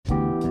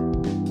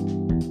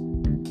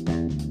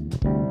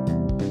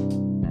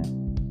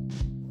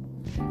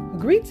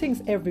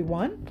Greetings,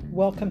 everyone.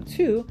 Welcome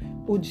to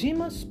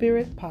Ujima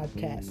Spirit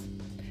Podcast.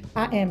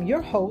 I am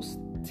your host,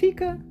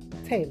 Tika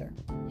Taylor.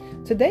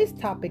 Today's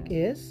topic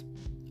is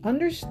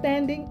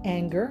understanding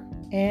anger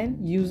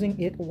and using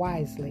it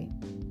wisely.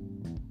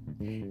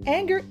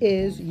 Anger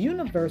is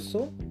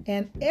universal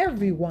and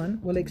everyone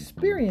will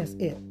experience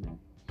it.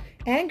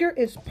 Anger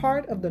is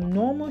part of the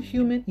normal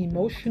human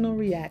emotional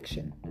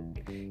reaction.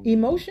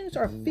 Emotions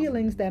are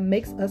feelings that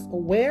makes us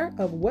aware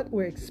of what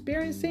we're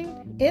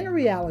experiencing in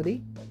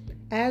reality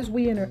as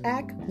we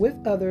interact with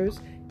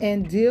others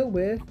and deal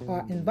with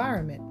our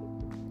environment.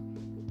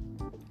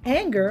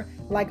 Anger,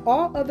 like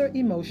all other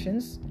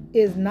emotions,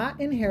 is not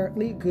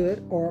inherently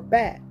good or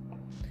bad.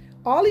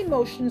 All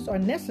emotions are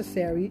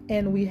necessary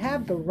and we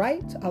have the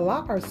right to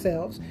allow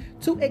ourselves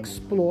to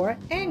explore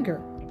anger.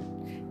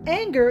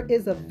 Anger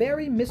is a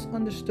very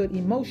misunderstood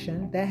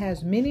emotion that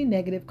has many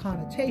negative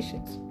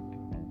connotations.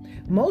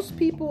 Most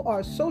people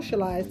are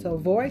socialized to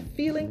avoid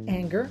feeling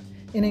anger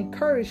and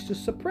encouraged to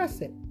suppress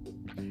it.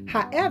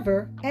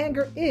 However,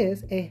 anger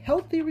is a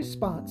healthy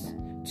response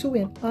to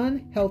an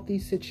unhealthy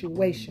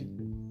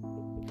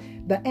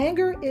situation. The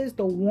anger is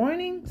the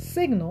warning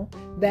signal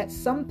that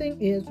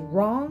something is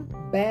wrong,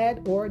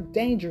 bad, or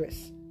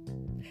dangerous.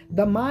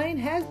 The mind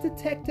has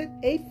detected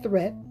a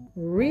threat,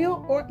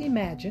 real or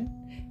imagined,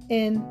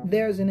 and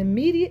there's an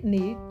immediate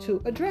need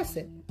to address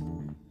it.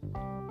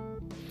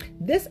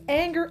 This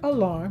anger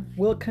alarm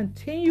will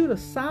continue to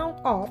sound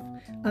off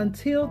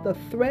until the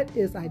threat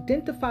is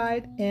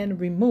identified and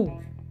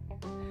removed.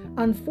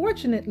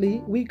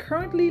 Unfortunately, we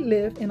currently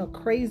live in a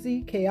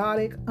crazy,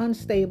 chaotic,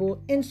 unstable,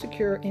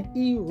 insecure, and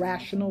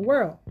irrational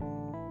world.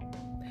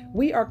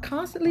 We are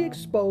constantly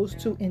exposed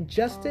to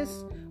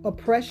injustice,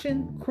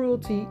 oppression,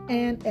 cruelty,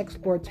 and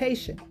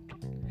exploitation.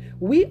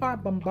 We are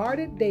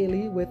bombarded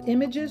daily with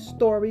images,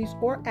 stories,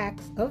 or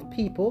acts of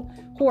people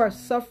who are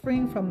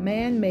suffering from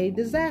man-made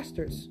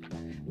disasters.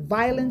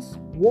 Violence,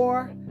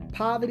 war,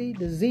 poverty,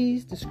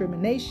 disease,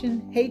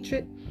 discrimination,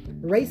 hatred,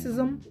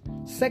 racism,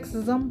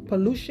 sexism,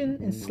 pollution,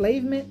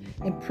 enslavement,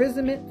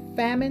 imprisonment,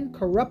 famine,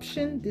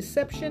 corruption,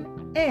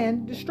 deception,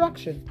 and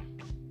destruction.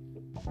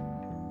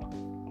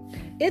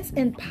 It's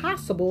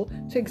impossible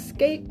to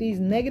escape these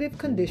negative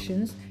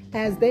conditions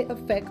as they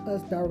affect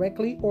us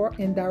directly or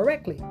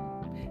indirectly.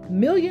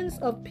 Millions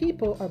of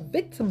people are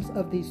victims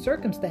of these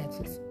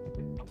circumstances.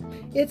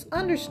 It's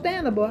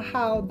understandable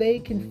how they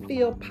can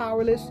feel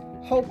powerless,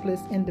 hopeless,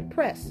 and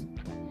depressed.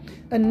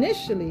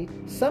 Initially,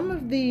 some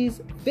of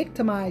these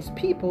victimized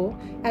people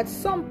at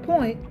some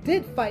point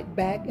did fight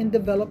back and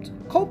developed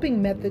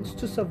coping methods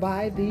to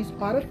survive these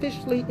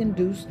artificially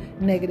induced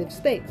negative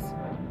states.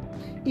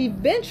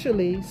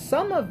 Eventually,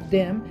 some of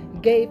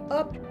them gave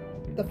up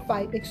the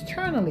fight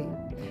externally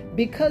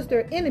because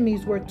their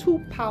enemies were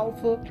too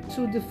powerful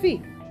to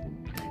defeat.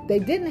 They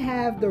didn't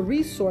have the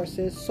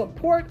resources,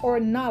 support, or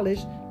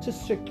knowledge to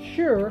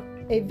secure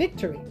a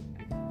victory.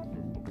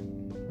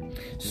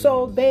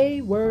 So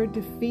they were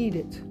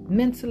defeated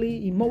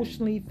mentally,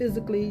 emotionally,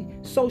 physically,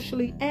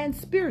 socially, and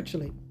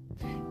spiritually.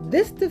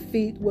 This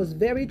defeat was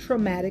very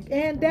traumatic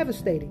and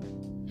devastating.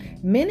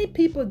 Many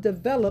people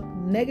developed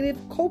negative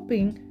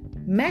coping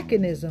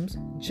mechanisms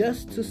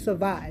just to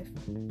survive.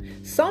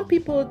 Some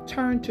people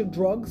turn to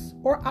drugs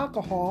or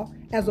alcohol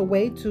as a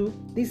way to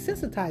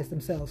desensitize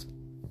themselves.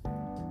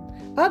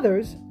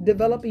 Others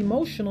develop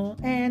emotional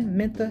and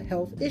mental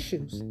health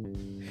issues.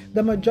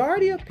 The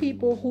majority of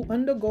people who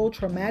undergo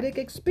traumatic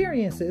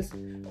experiences,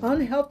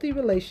 unhealthy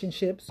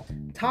relationships,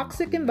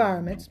 toxic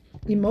environments,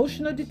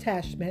 emotional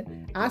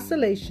detachment,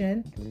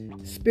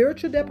 isolation,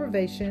 spiritual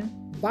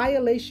deprivation,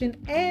 violation,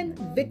 and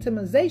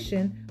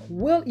victimization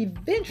will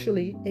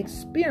eventually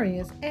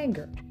experience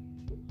anger.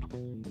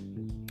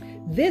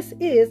 This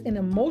is an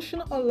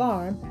emotional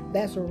alarm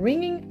that's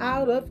ringing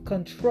out of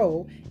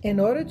control in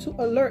order to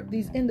alert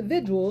these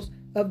individuals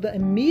of the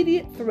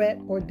immediate threat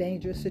or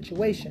dangerous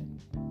situation.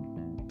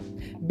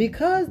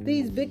 Because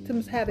these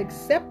victims have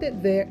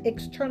accepted their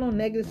external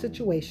negative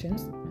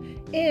situations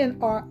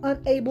and are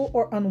unable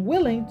or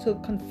unwilling to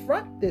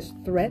confront this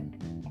threat,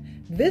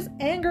 this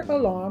anger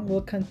alarm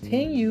will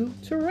continue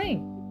to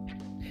ring.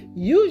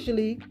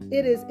 Usually,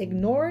 it is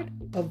ignored,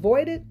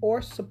 avoided,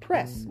 or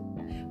suppressed.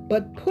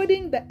 But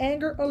putting the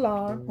anger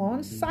alarm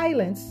on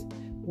silence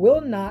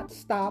will not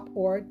stop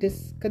or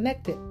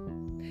disconnect it.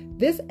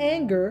 This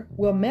anger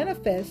will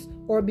manifest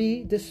or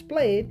be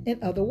displayed in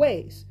other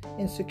ways: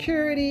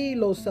 insecurity,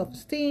 low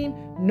self-esteem,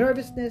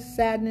 nervousness,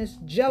 sadness,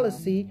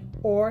 jealousy,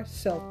 or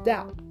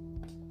self-doubt.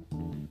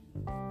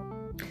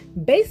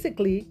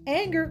 Basically,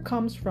 anger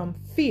comes from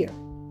fear.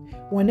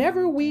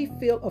 Whenever we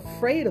feel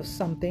afraid of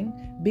something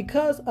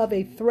because of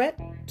a threat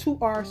to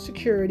our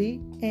security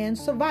and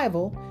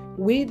survival,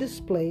 we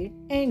display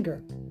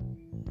anger.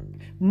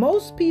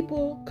 Most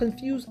people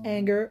confuse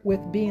anger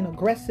with being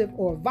aggressive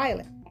or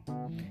violent.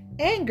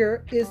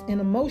 Anger is an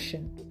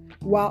emotion,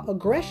 while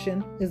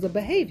aggression is a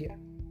behavior.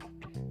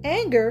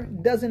 Anger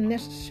doesn't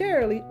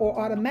necessarily or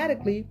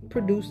automatically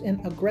produce an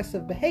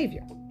aggressive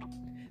behavior.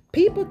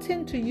 People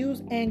tend to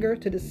use anger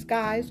to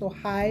disguise or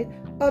hide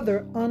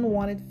other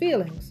unwanted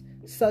feelings,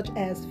 such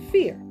as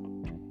fear.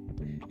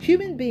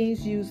 Human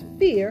beings use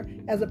fear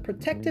as a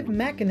protective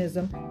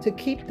mechanism to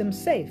keep them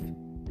safe.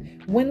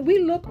 When we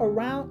look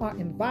around our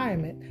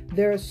environment,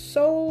 there are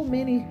so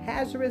many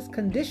hazardous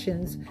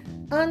conditions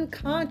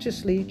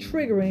unconsciously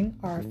triggering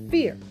our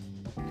fear.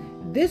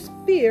 This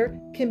fear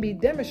can be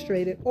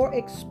demonstrated or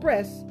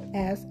expressed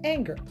as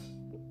anger.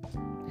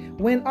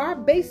 When our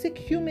basic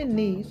human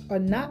needs are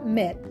not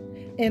met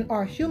and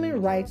our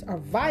human rights are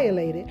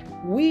violated,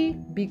 we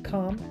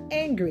become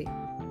angry.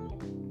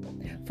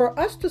 For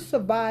us to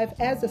survive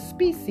as a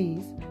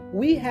species,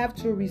 we have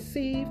to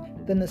receive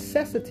the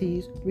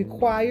necessities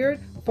required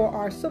for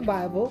our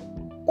survival,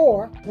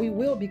 or we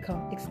will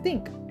become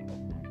extinct.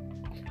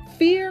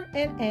 Fear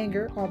and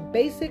anger are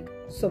basic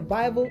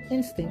survival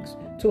instincts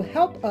to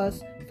help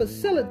us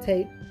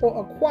facilitate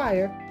or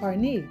acquire our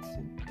needs.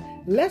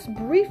 Let's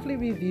briefly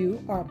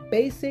review our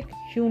basic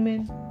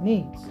human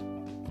needs.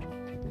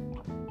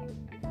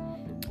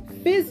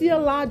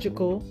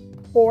 Physiological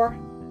or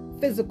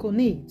physical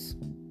needs.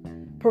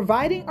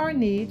 Providing our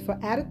need for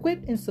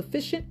adequate and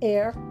sufficient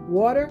air,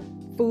 water,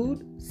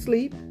 food,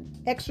 sleep,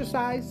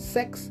 exercise,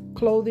 sex,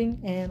 clothing,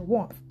 and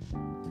warmth.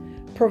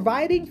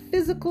 Providing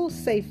physical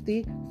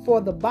safety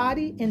for the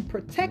body and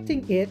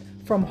protecting it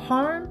from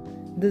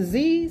harm,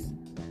 disease,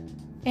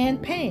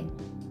 and pain.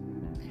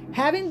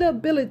 Having the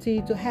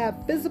ability to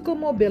have physical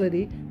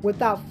mobility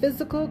without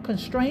physical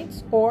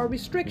constraints or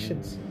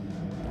restrictions.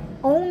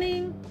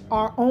 Owning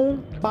our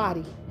own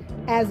body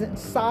as a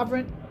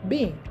sovereign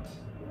being.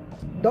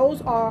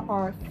 Those are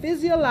our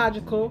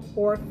physiological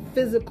or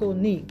physical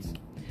needs.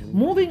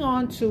 Moving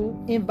on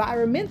to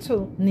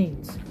environmental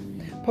needs.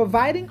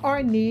 Providing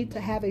our need to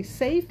have a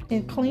safe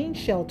and clean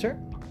shelter,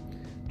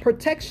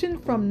 protection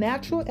from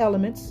natural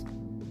elements,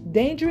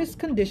 dangerous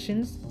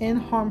conditions,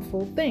 and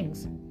harmful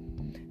things.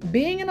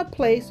 Being in a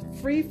place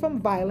free from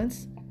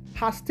violence,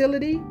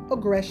 hostility,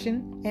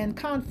 aggression, and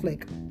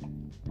conflict.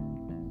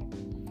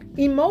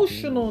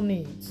 Emotional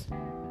needs.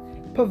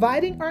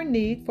 Providing our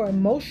need for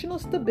emotional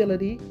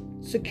stability,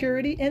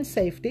 security, and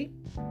safety.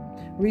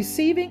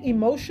 Receiving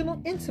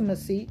emotional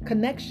intimacy,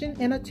 connection,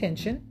 and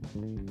attention.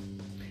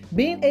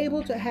 Being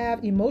able to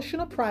have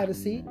emotional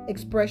privacy,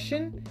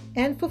 expression,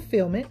 and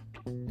fulfillment.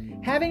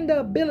 Having the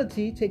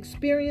ability to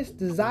experience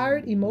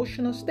desired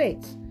emotional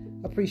states,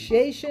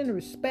 appreciation,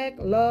 respect,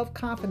 love,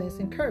 confidence,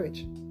 and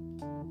courage.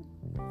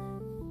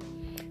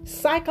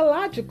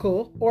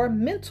 Psychological or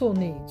mental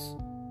needs.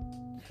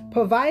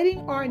 Providing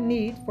our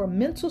need for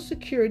mental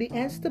security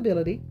and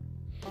stability,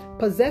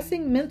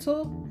 possessing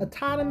mental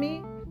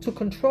autonomy to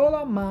control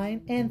our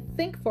mind and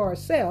think for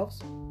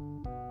ourselves,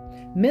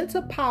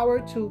 mental power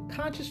to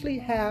consciously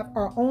have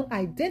our own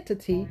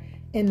identity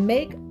and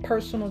make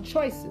personal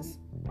choices,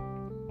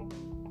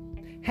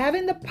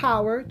 having the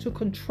power to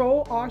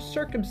control our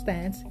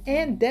circumstance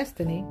and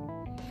destiny,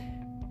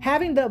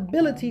 having the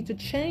ability to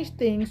change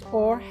things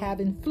or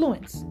have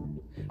influence,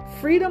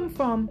 freedom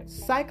from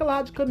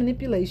psychological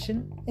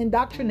manipulation,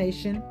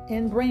 indoctrination,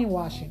 and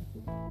brainwashing.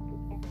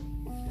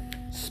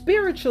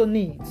 Spiritual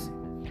needs.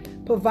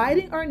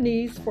 Providing our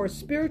needs for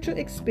spiritual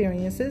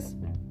experiences,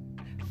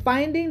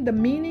 finding the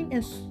meaning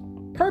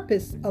and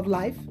purpose of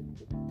life,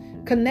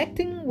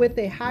 connecting with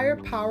a higher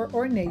power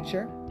or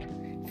nature,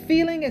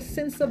 feeling a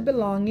sense of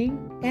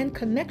belonging and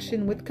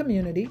connection with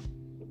community,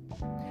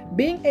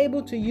 being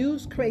able to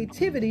use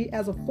creativity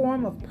as a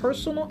form of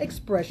personal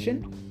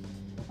expression,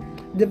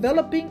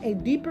 developing a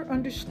deeper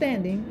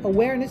understanding,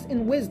 awareness,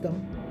 and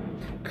wisdom,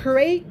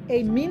 create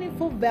a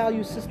meaningful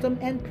value system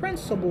and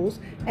principles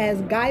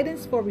as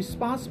guidance for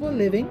responsible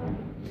living,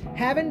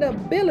 having the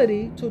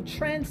ability to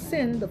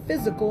transcend the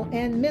physical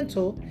and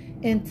mental,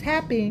 and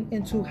tapping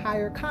into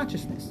higher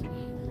consciousness.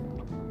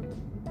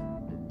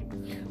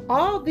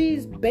 All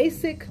these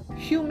basic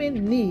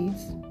human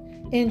needs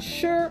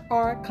ensure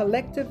our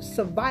collective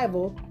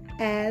survival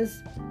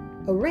as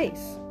a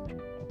race.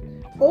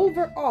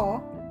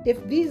 Overall,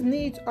 if these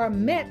needs are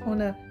met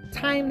on a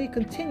timely,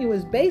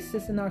 continuous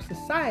basis in our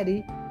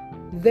society,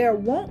 there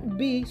won't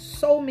be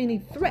so many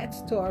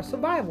threats to our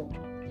survival.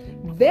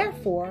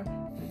 Therefore,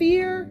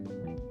 fear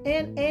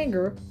and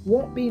anger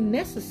won't be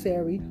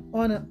necessary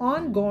on an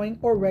ongoing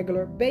or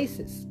regular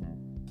basis.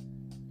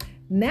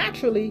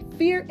 Naturally,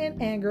 fear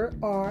and anger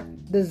are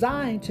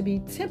designed to be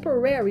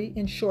temporary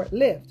and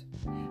short-lived,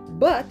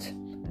 but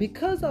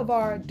because of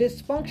our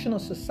dysfunctional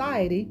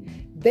society,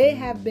 they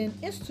have been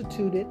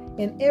instituted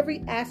in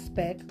every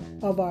aspect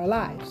of our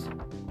lives.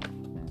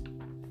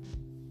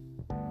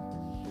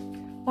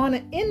 On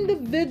an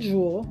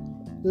individual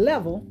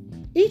level,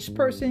 each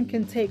person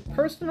can take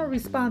personal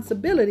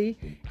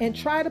responsibility and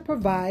try to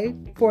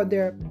provide for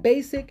their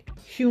basic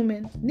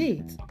human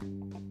needs.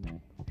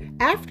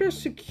 After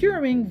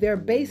securing their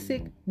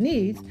basic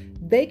needs,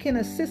 they can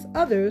assist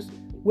others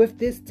with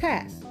this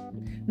task.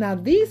 Now,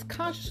 these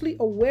consciously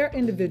aware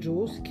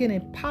individuals can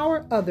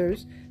empower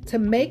others to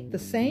make the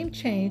same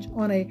change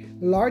on a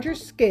larger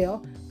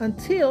scale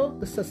until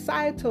the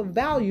societal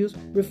values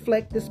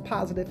reflect this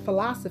positive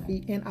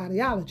philosophy and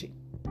ideology.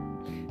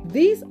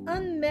 These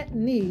unmet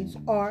needs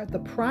are the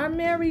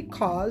primary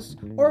cause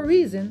or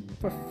reason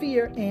for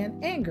fear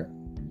and anger.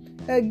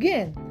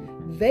 Again,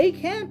 they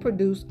can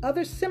produce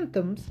other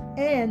symptoms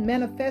and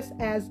manifest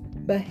as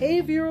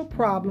behavioral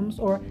problems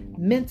or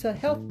mental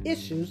health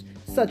issues,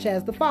 such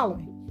as the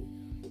following: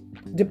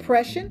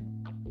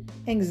 depression,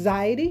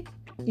 anxiety,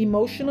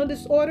 emotional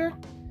disorder,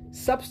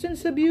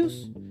 substance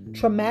abuse,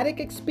 traumatic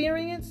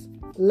experience,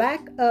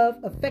 lack of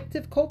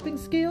effective coping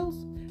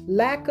skills,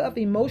 lack of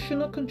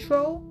emotional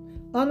control,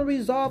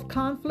 unresolved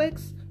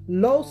conflicts,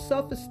 low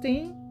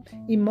self-esteem,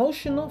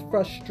 emotional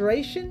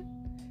frustration,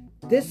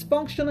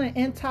 dysfunctional and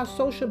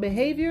antisocial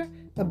behavior,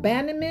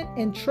 abandonment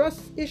and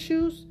trust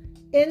issues,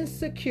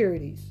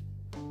 insecurities.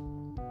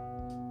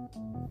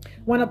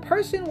 When a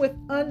person with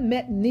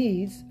unmet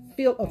needs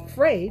feel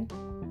afraid,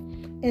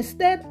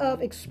 instead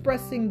of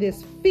expressing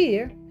this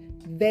fear,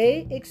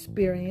 they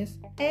experience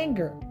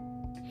anger.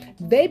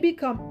 They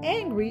become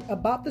angry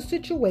about the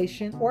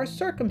situation or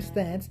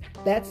circumstance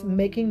that's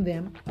making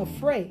them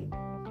afraid.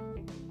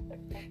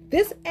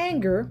 This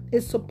anger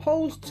is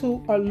supposed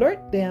to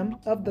alert them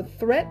of the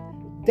threat,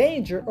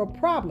 danger, or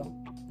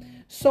problem.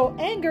 So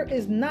anger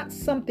is not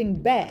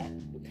something bad.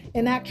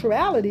 In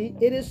actuality,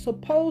 it is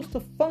supposed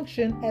to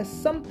function as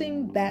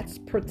something that's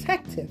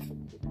protective.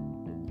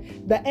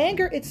 The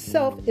anger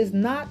itself is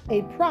not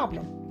a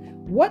problem.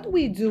 What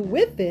we do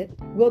with it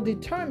will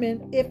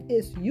determine if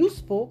it's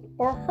useful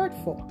or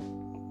hurtful.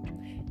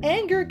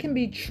 Anger can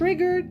be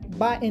triggered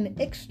by an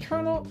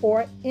external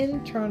or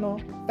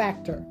internal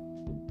factor.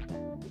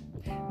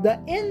 The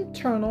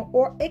internal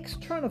or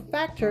external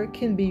factor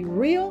can be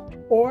real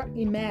or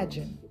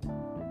imagined.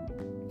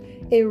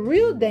 A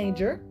real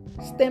danger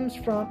stems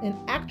from an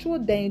actual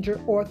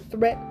danger or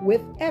threat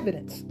with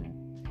evidence.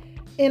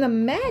 An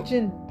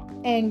imagined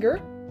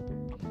anger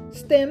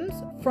stems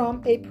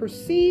from a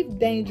perceived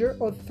danger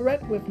or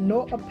threat with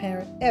no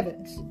apparent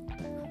evidence.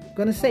 I'm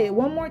going to say it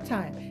one more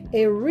time.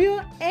 A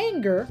real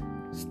anger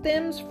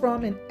stems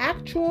from an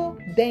actual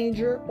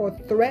danger or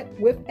threat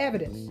with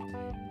evidence.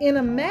 An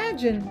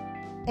imagined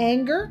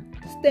anger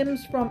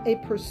stems from a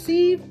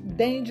perceived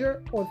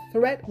danger or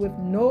threat with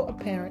no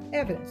apparent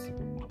evidence.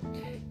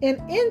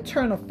 An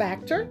internal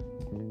factor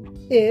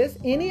is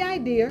any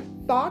idea,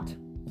 thought,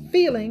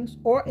 feelings,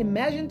 or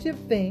imaginative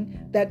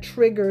thing that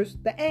triggers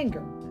the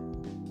anger.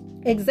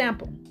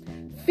 Example: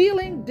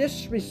 feeling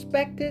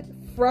disrespected,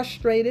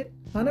 frustrated,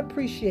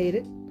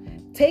 unappreciated,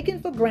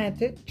 taken for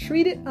granted,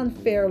 treated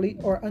unfairly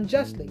or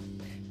unjustly.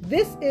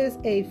 This is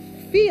a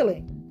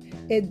feeling.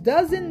 It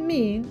doesn't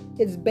mean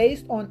it's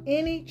based on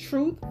any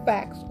truth,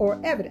 facts, or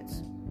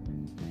evidence.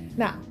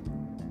 Now,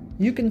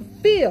 you can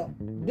feel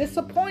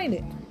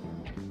disappointed,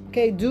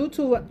 due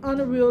to an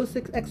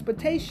unrealistic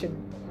expectation,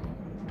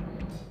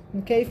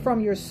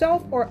 from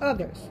yourself or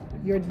others.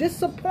 You're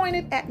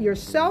disappointed at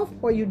yourself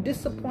or you're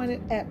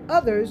disappointed at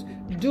others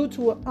due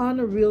to an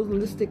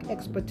unrealistic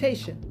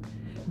expectation.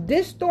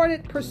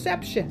 Distorted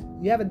perception.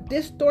 You have a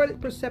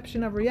distorted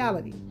perception of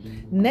reality.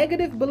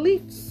 Negative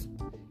beliefs,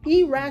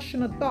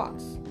 irrational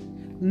thoughts,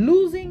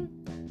 losing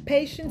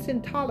patience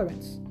and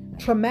tolerance,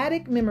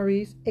 traumatic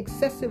memories,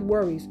 excessive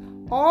worries.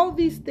 All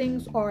these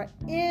things are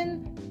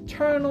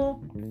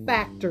internal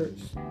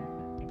factors.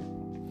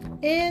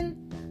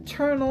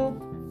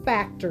 Internal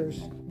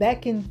factors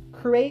that can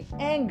create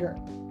anger.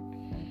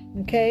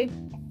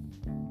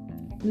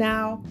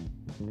 Now,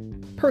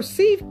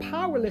 perceived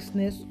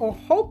powerlessness or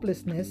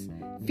hopelessness,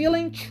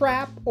 feeling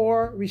trapped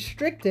or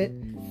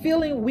restricted,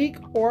 feeling weak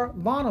or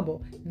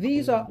vulnerable.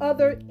 These are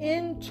other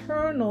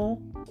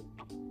internal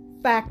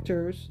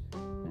factors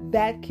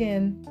that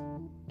can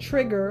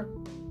trigger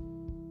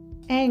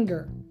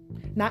anger.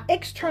 Now,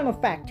 external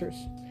factors.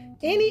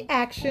 Any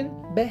action,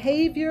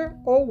 behavior,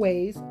 or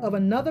ways of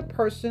another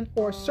person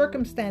or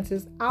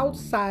circumstances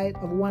outside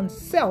of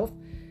oneself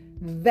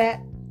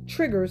that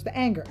triggers the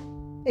anger.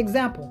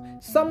 Example: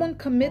 someone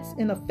commits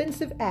an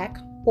offensive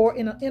act or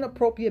an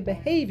inappropriate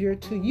behavior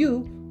to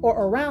you or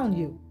around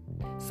you.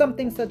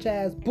 Something such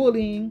as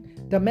bullying,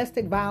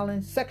 domestic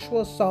violence,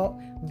 sexual assault,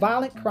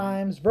 violent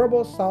crimes,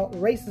 verbal assault,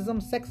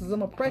 racism,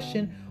 sexism,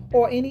 oppression,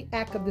 or any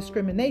act of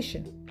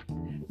discrimination.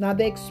 Now,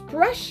 the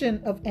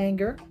expression of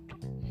anger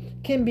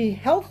can be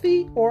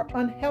healthy or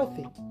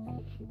unhealthy.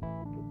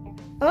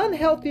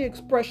 Unhealthy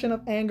expression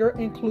of anger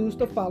includes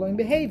the following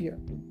behavior.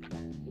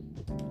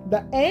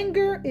 The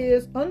anger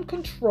is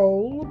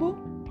uncontrollable,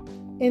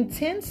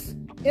 intense,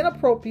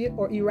 inappropriate,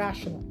 or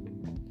irrational.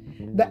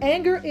 The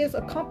anger is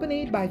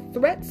accompanied by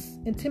threats,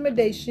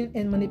 intimidation,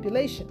 and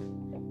manipulation.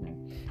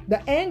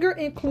 The anger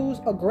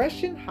includes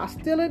aggression,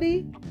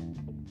 hostility,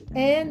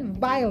 and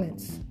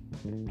violence,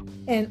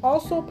 and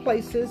also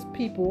places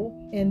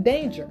people in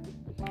danger.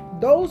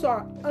 Those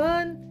are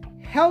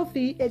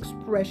unhealthy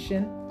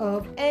expression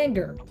of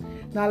anger.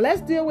 Now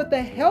let's deal with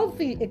the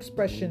healthy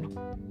expression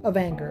of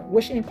anger,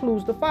 which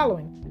includes the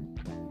following.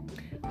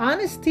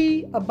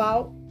 Honesty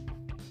about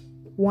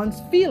one's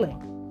feeling.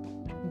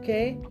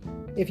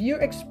 If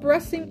you're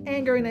expressing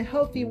anger in a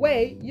healthy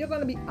way, you're going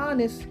to be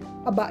honest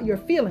about your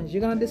feelings.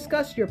 You're going to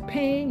discuss your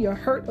pain, your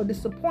hurt, or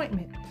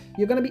disappointment.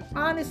 You're going to be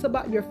honest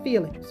about your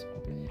feelings.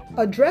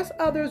 Address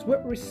others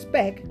with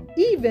respect,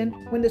 even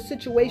when the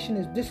situation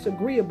is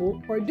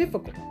disagreeable or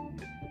difficult.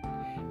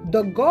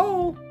 The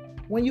goal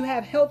when you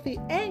have healthy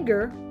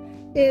anger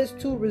is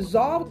to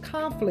resolve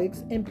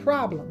conflicts and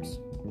problems.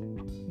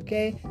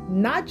 Okay?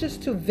 Not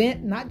just to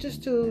vent, not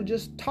just to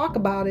talk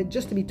about it,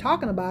 just to be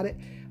talking about it,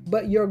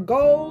 but your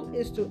goal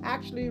is to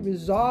actually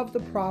resolve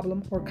the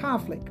problem or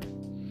conflict.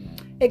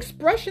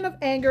 Expression of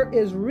anger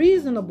is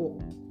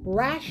reasonable,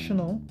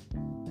 rational,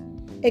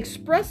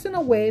 expressed in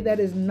a way that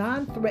is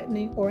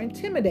non-threatening or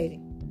intimidating.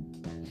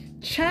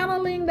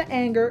 Channeling the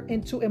anger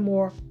into a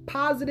more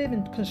positive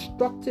and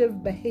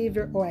constructive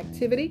behavior or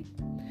activity.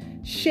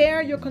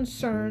 Share your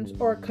concerns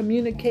or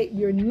communicate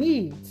your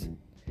needs.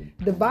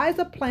 Devise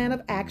a plan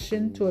of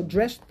action to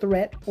address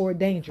threat or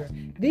danger.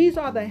 These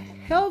are the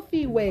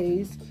healthy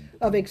ways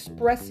of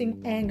expressing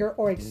anger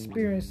or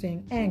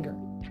experiencing anger.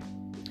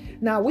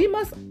 Now, we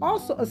must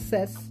also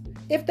assess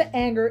if the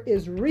anger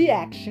is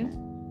reaction,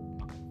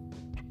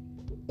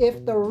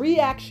 if the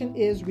reaction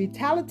is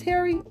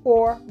retaliatory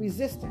or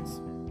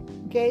resistance.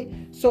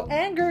 Okay, so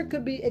anger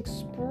could be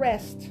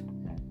expressed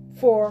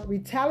for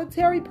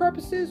retaliatory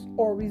purposes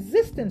or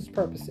resistance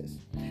purposes.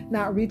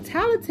 Now,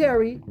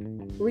 retaliatory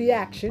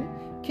reaction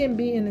can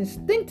be an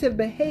instinctive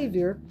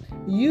behavior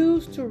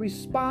used to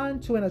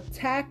respond to an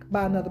attack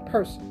by another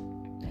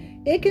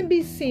person. It can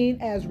be seen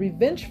as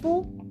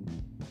revengeful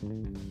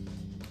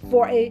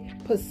for a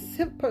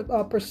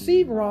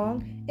perceived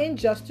wrong,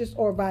 injustice,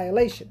 or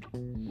violation.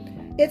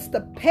 It's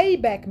the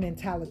payback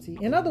mentality.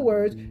 In other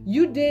words,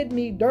 you did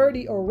me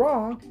dirty or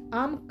wrong,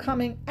 I'm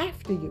coming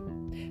after you.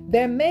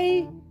 There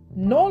may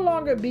no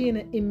longer be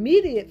an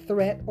immediate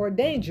threat or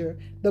danger.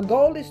 The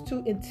goal is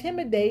to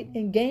intimidate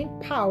and gain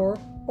power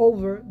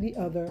over the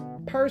other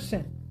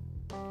person.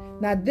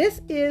 Now,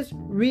 this is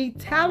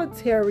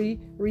retaliatory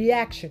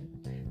reaction.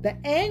 The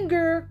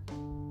anger's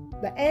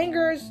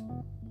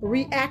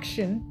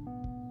reaction,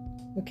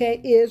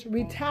 okay, is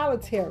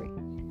retaliatory.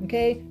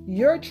 Okay,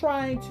 you're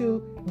trying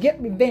to get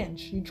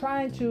revenge. You're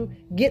trying to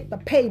get the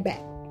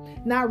payback.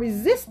 Now,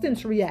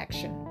 resistance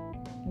reaction.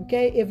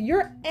 Okay, if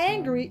you're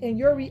angry and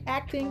you're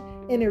reacting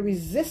in a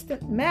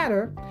resistant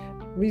manner,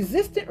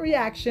 resistant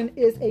reaction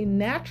is a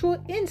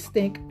natural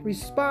instinct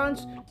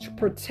response to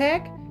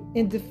protect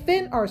and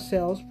defend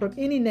ourselves from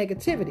any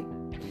negativity.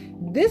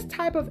 This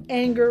type of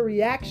anger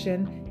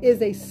reaction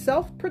is a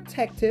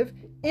self-protective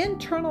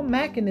internal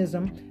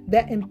mechanism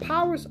that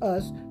empowers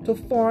us to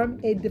form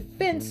a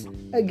defense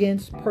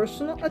against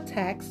personal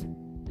attacks,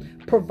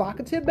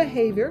 provocative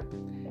behavior,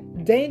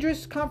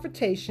 dangerous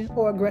confrontation,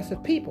 or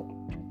aggressive people.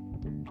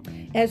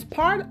 As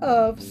part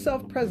of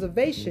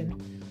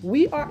self-preservation,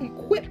 we are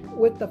equipped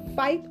with the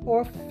fight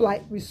or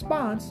flight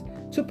response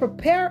to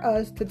prepare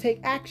us to take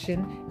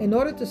action in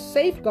order to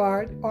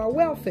safeguard our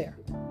welfare.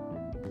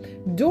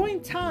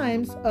 During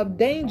times of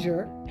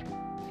danger,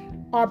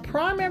 our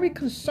primary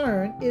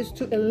concern is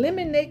to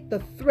eliminate the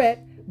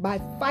threat by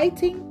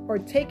fighting or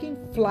taking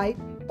flight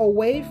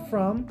away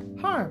from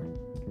harm.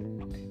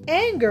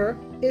 Anger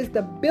is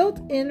the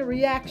built-in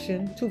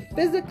reaction to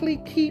physically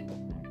keep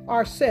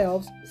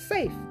ourselves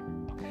safe.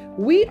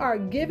 We are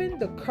given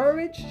the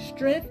courage,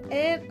 strength,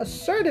 and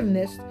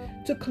assertiveness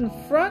to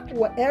confront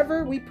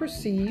whatever we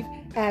perceive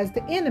as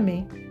the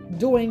enemy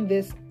during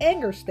this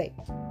anger state.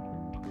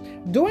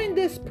 During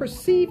this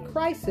perceived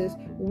crisis,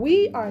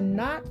 we are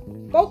not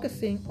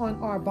focusing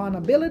on our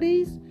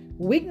vulnerabilities,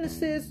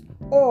 weaknesses,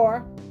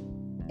 or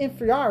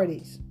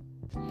inferiorities.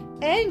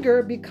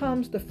 Anger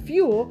becomes the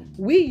fuel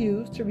we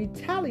use to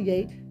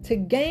retaliate to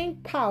gain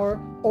power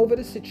over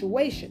the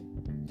situation.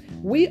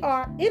 We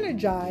are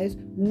energized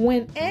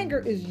when anger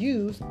is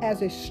used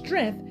as a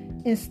strength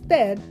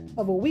instead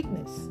of a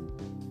weakness.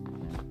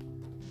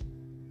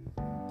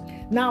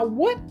 Now,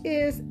 what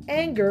is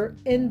anger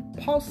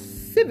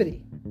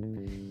impulsivity?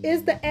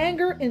 Is the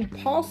anger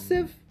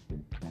impulsive?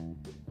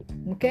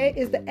 Okay,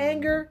 is the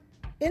anger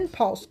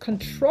impulse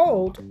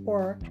controlled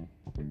or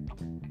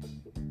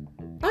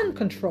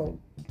uncontrolled?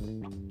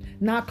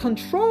 Now,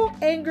 controlled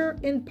anger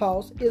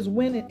impulse is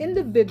when an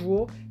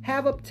individual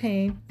have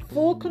obtained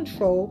full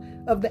control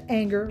of the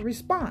anger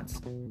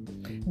response.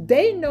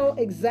 They know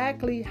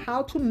exactly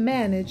how to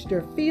manage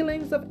their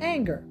feelings of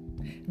anger.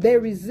 They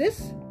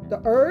resist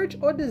the urge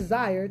or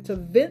desire to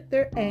vent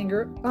their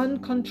anger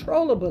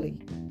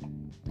uncontrollably.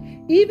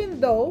 Even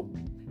though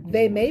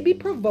they may be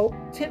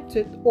provoked,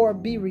 tempted, or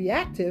be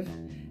reactive,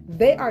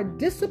 they are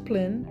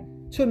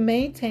disciplined to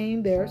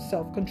maintain their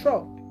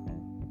self-control.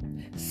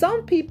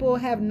 Some people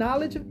have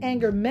knowledge of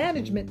anger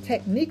management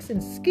techniques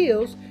and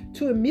skills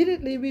to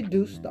immediately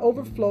reduce the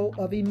overflow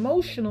of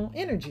emotional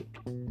energy.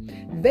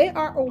 They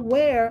are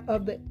aware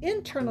of the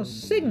internal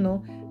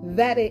signal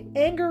that an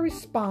anger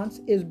response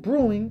is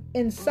brewing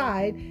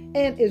inside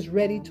and is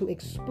ready to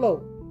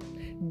explode.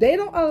 They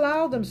don't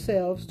allow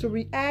themselves to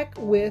react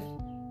with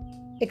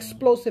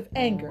explosive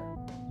anger,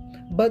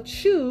 but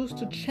choose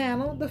to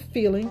channel the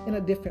feeling in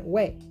a different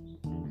way.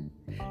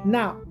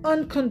 Now,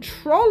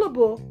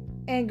 uncontrollable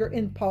anger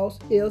impulse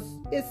is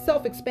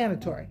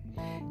self-explanatory.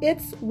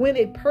 It's when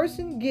a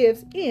person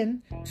gives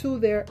in to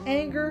their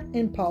anger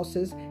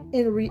impulses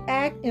and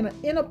react in an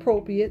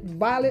inappropriate,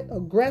 violent,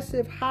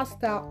 aggressive,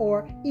 hostile,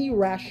 or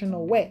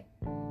irrational way.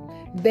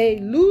 They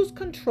lose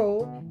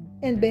control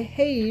and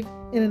behave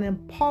in an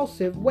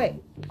impulsive way.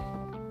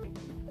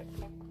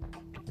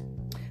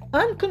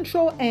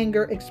 Uncontrolled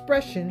anger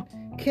expression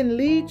can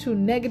lead to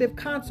negative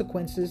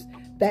consequences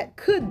that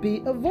could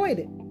be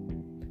avoided.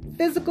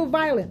 Physical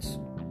violence,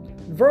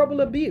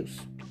 verbal abuse,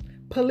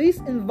 police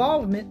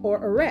involvement or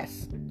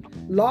arrest,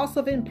 loss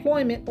of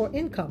employment or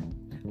income,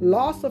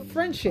 loss of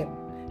friendship,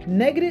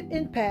 negative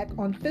impact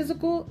on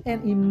physical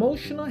and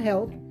emotional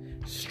health,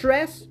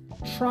 stress,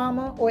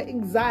 trauma or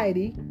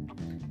anxiety,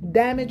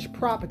 damaged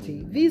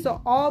property. These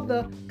are all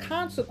the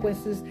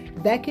consequences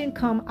that can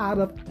come out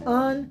of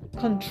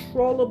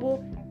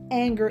uncontrollable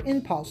anger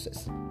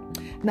impulses.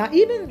 Now,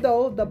 even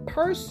though the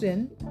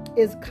person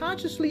is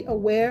consciously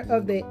aware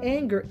of their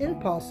anger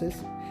impulses,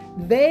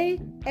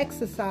 they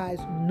exercise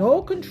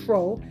no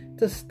control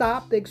to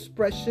stop the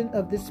expression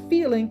of this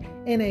feeling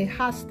in a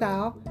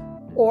hostile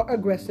or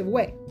aggressive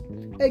way.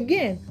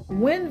 Again,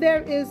 when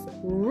there is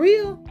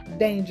real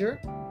danger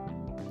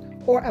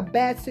or a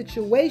bad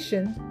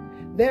situation,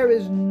 there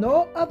is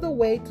no other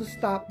way to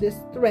stop this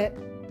threat.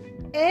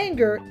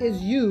 Anger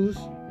is used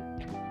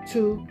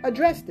to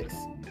address this.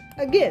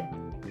 Again,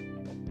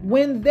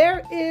 when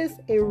there is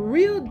a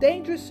real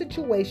dangerous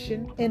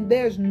situation and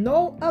there's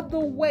no other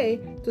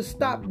way to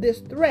stop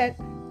this threat,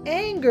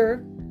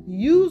 anger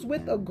used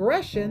with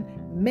aggression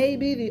may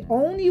be the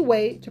only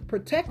way to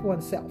protect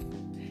oneself.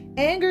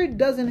 Anger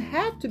doesn't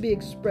have to be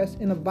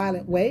expressed in a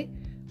violent way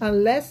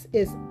unless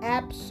it's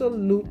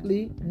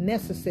absolutely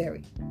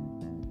necessary.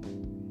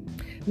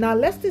 Now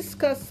let's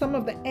discuss some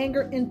of the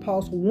anger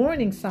impulse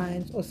warning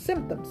signs or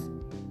symptoms.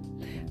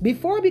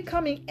 Before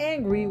becoming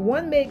angry,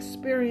 one may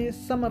experience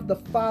some of the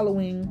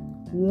following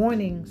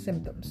warning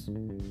symptoms.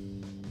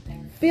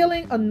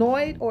 Feeling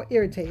annoyed or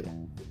irritated.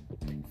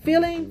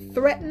 Feeling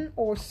threatened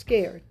or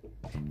scared.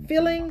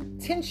 Feeling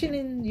tension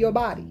in your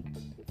body.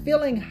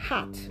 Feeling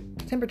hot,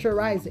 temperature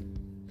rising.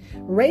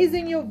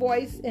 Raising your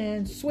voice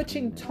and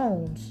switching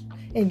tones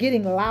and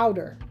getting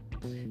louder.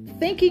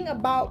 Thinking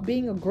about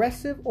being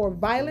aggressive or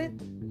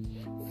violent.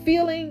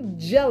 Feeling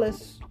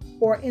jealous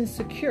or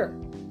insecure.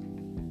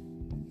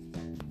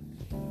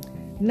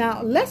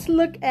 Now, let's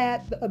look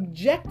at the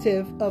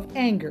objective of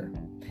anger.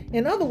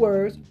 In other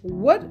words,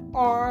 what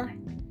are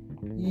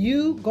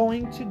you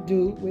going to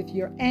do with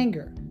your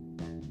anger?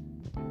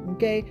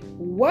 Okay,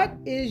 what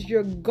is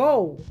your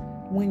goal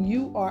when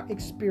you are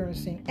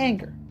experiencing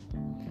anger?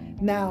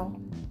 Now,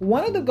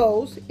 one of the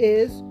goals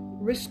is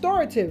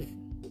restorative.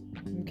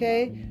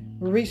 Okay,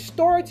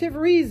 restorative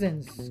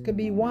reasons could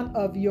be one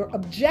of your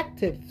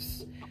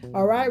objectives.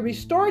 All right,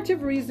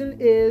 restorative reason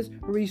is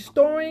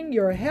restoring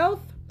your health,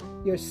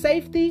 your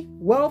safety,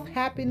 wealth,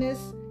 happiness,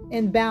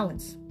 and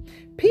balance.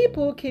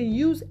 People can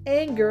use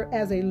anger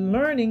as a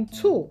learning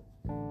tool.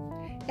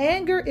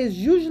 Anger is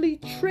usually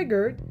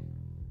triggered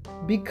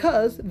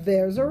because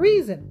there's a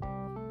reason.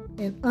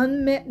 An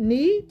unmet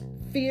need,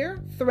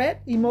 fear,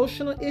 threat,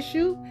 emotional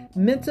issue,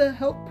 mental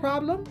health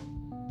problem,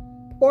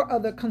 or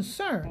other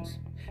concerns.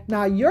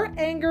 Now, your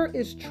anger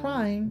is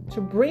trying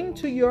to bring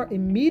to your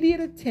immediate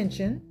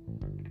attention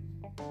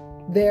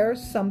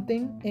there's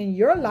something in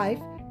your life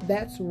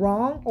that's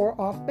wrong or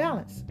off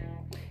balance.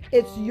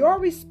 It's your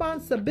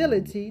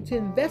responsibility to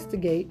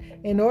investigate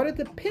in order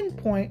to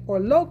pinpoint or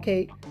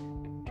locate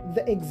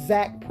the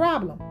exact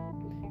problem.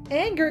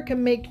 Anger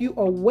can make you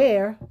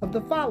aware of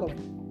the following: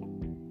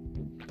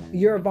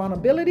 your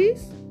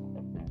vulnerabilities,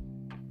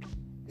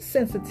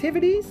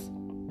 sensitivities,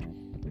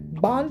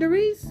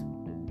 boundaries,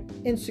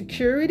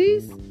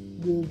 insecurities,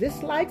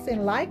 dislikes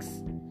and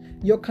likes,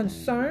 your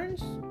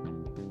concerns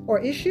or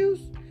issues,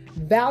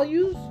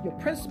 values, your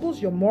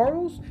principles, your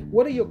morals.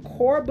 What are your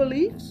core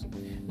beliefs?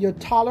 Your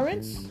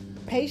tolerance,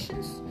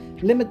 patience,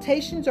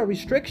 limitations or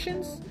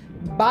restrictions,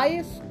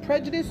 bias,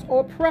 prejudice,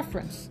 or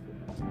preference.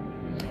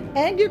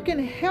 Anger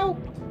can help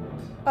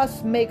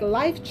us make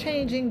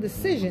life-changing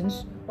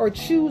decisions or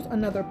choose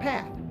another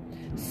path.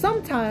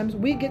 Sometimes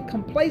we get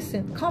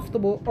complacent,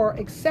 comfortable, or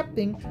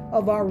accepting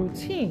of our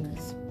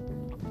routines.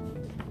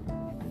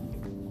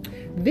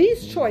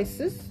 These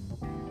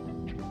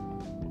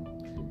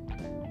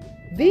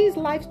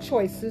life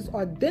choices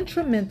are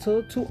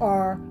detrimental to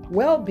our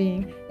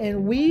well-being,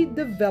 and we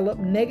develop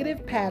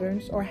negative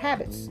patterns or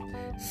habits.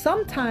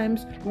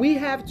 Sometimes we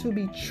have to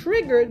be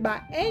triggered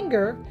by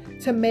anger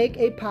to make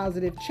a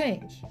positive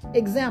change.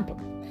 Example: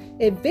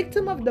 a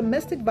victim of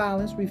domestic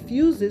violence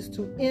refuses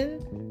to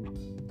end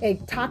a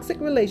toxic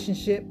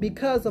relationship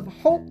because of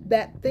hope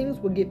that things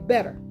will get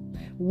better.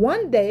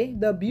 One day,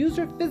 the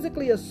abuser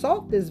physically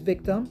assaults this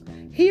victim.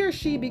 He or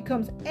she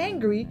becomes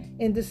angry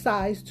and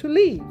decides to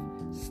leave,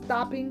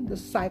 stopping the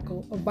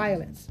cycle of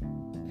violence.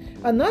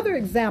 Another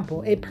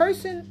example: a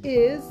person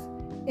is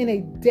in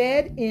a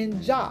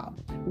dead-end job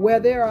where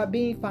they are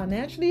being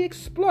financially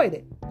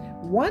exploited.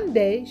 One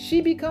day, she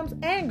becomes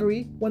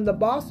angry when the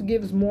boss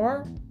gives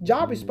more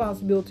job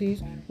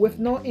responsibilities with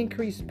no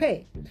increased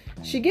pay.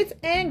 She gets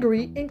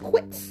angry and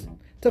quits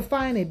to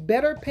find a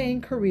better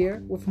paying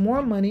career with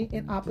more money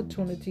and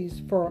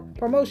opportunities for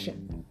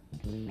promotion.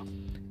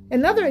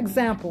 Another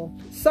example,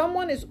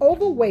 someone is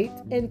overweight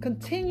and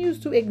continues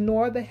to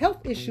ignore the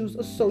health issues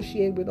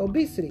associated with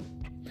obesity.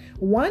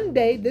 One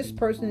day, this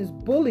person is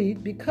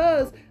bullied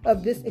because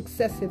of this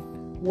excessive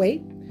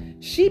weight.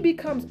 She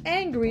becomes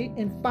angry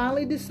and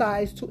finally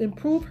decides to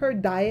improve her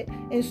diet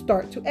and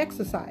start to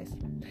exercise.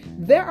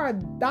 There are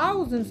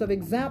thousands of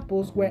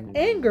examples where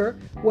anger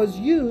was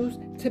used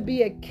to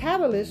be a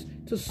catalyst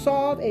to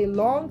solve a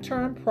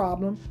long-term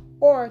problem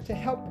or to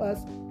help us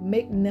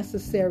make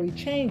necessary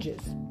changes.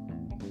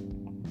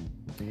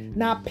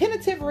 Now,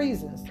 punitive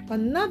reasons.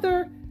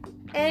 Another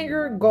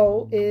anger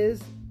goal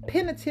is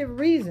punitive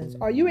reasons.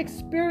 Are you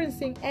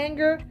experiencing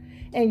anger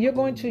and you're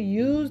going to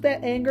use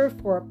that anger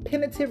for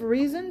punitive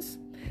reasons?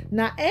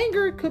 Now,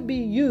 anger could be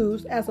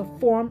used as a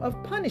form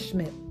of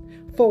punishment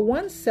for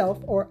oneself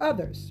or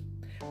others.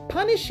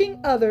 Punishing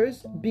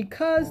others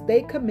because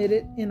they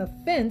committed an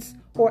offense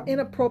or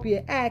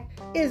inappropriate act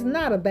is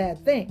not a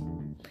bad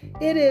thing.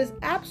 It is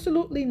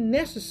absolutely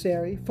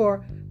necessary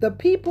for the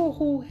people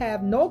who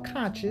have no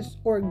conscience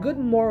or good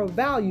moral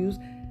values,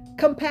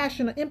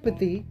 compassion or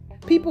empathy,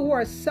 people who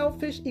are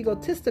selfish,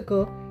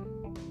 egotistical,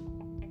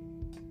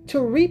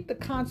 to reap the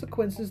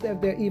consequences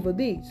of their evil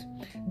deeds.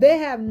 They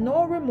have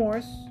no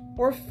remorse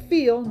or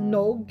feel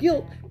no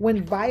guilt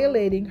when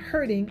violating,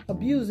 hurting,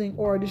 abusing,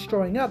 or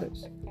destroying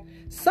others.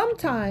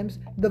 Sometimes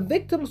the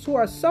victims who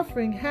are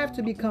suffering have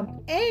to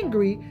become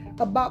angry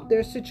about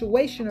their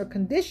situation or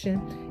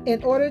condition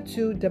in order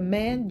to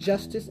demand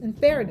justice and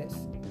fairness.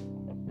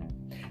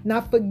 Now,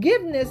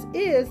 forgiveness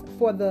is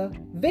for the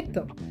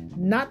victim,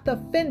 not the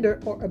offender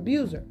or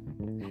abuser.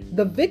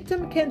 The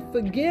victim can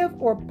forgive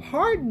or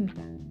pardon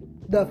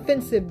the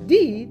offensive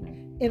deed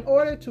in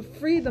order to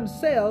free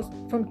themselves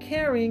from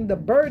carrying the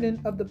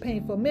burden of the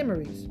painful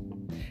memories.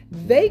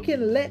 They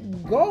can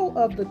let go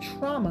of the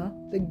trauma,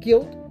 the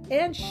guilt,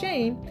 and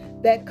shame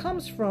that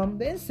comes from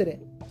the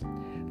incident.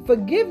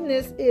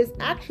 Forgiveness is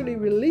actually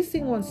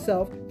releasing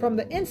oneself from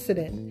the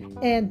incident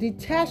and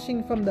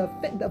detaching from the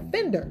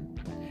offender.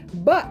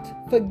 But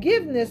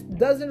forgiveness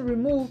doesn't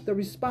remove the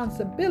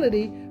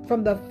responsibility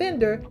from the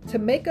offender to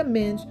make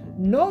amends,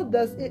 nor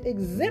does it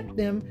exempt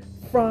them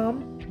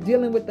from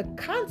dealing with the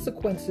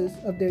consequences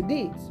of their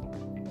deeds.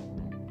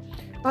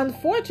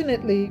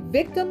 Unfortunately,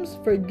 victims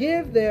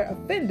forgive their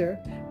offender,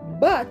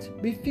 but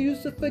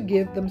refuse to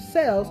forgive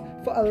themselves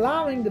for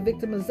allowing the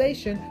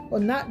victimization or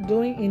not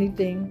doing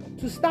anything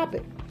to stop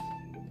it.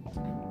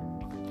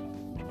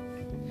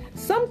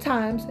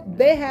 Sometimes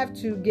they have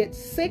to get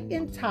sick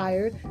and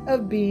tired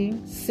of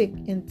being sick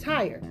and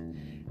tired,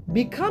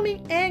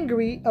 becoming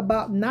angry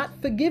about not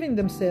forgiving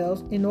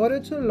themselves in order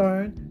to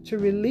learn to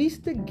release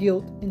the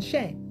guilt and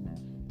shame.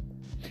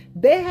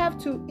 They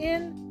have to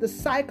end the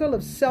cycle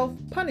of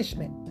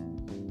self-punishment.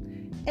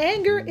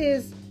 Anger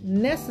is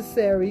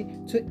necessary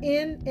to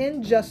end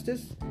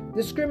injustice,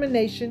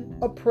 discrimination,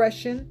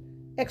 oppression,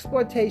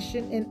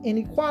 exploitation, and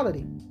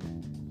inequality.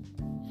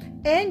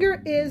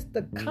 Anger is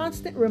the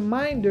constant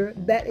reminder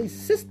that a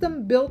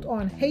system built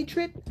on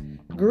hatred,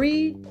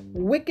 greed,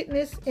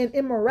 wickedness, and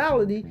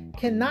immorality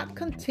cannot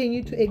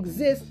continue to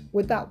exist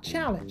without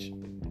challenge.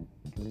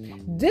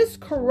 This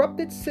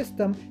corrupted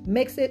system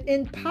makes it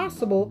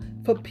impossible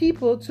for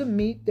people to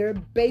meet their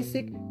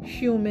basic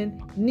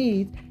human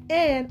needs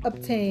and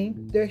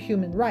obtain their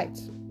human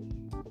rights.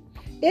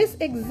 Its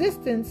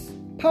existence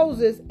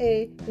poses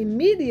an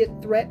immediate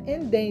threat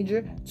and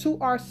danger to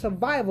our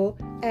survival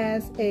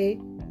as a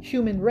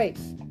human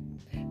race.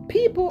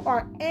 People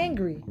are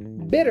angry,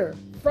 bitter,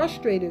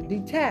 frustrated,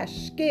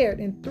 detached, scared,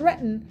 and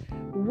threatened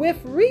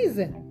with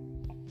reason.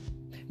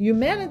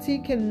 Humanity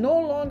can no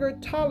longer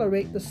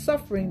tolerate the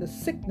suffering, the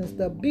sickness,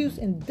 the abuse,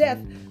 and death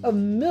of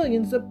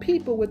millions of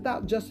people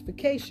without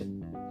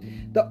justification.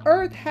 The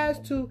earth has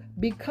to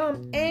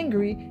become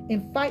angry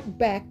and fight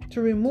back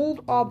to remove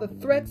all the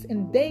threats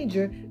and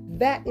danger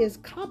that is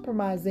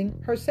compromising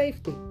her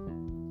safety.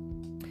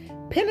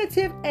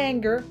 Punitive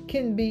anger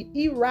can be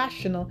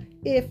irrational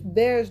if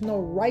there's no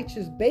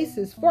righteous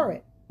basis for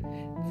it.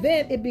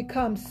 Then it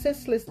becomes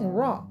senseless and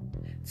wrong.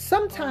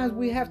 Sometimes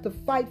we have to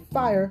fight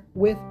fire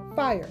with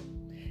fire.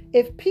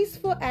 If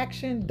peaceful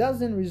action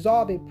doesn't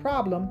resolve a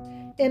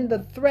problem and the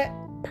threat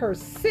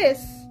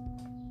persists,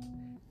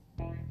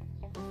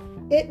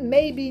 it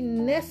may be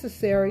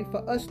necessary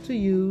for us to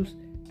use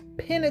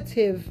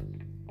punitive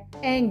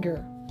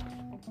anger.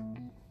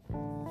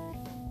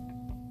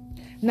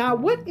 Now,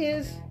 what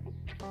is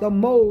the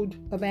mode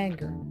of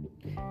anger?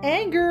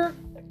 Anger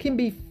can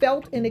be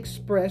felt and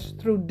expressed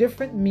through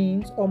different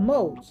means or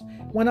modes.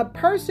 When a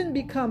person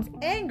becomes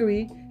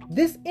angry,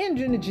 this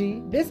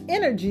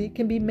energy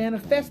can be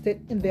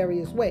manifested in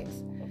various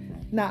ways.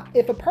 Now,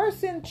 if a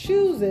person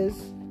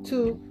chooses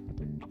to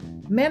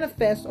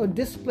manifest or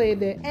display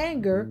their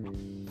anger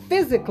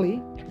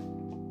physically,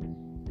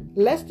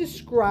 let's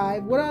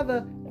describe what are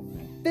the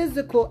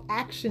physical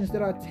actions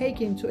that are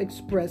taken to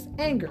express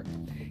anger.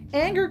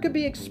 Anger could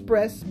be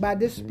expressed by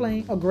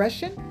displaying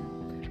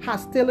aggression,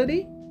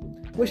 hostility,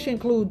 which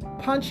include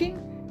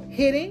punching,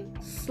 hitting,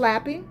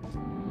 slapping,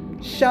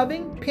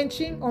 shoving,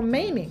 pinching, or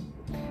maiming.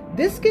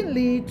 This can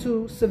lead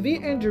to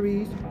severe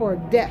injuries or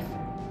death.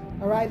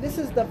 All right, this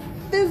is the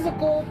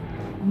physical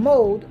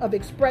mode of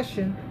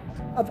expression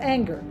of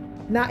anger.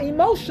 Now,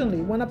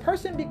 emotionally, when a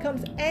person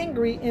becomes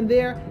angry and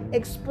they're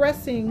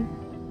expressing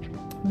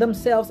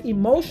themselves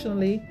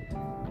emotionally,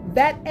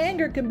 that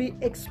anger can be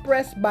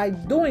expressed by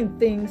doing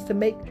things to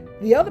make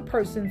the other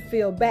person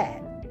feel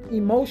bad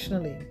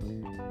emotionally.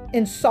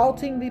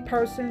 Insulting the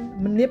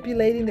person,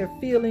 manipulating their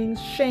feelings,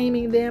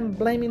 shaming them,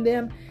 blaming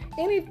them,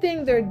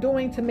 anything they're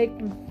doing to make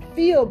them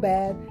feel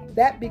bad,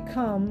 that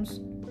becomes,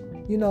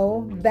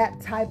 that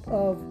type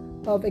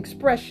of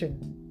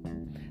expression.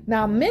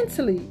 Now,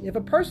 mentally, if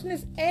a person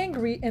is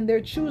angry and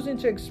they're choosing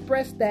to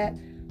express that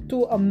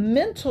through a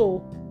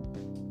mental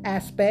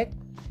aspect,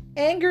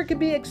 anger can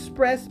be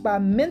expressed by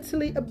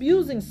mentally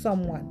abusing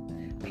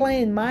someone,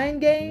 playing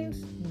mind games,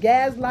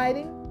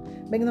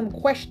 gaslighting, making them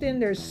question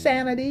their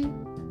sanity,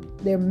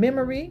 their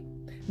memory,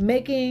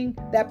 making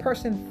that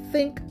person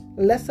think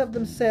less of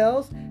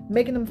themselves,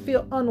 making them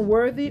feel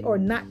unworthy or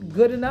not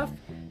good enough.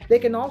 They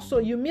can also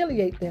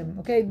humiliate them.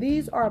 Okay,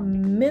 these are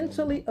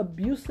mentally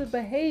abusive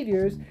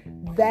behaviors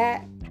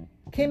that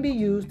can be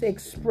used to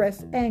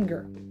express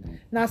anger.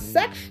 Now,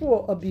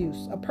 sexual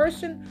abuse. A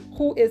person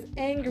who is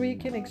angry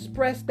can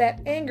express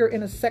that anger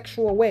in a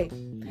sexual way.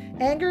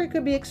 Anger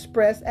could be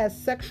expressed as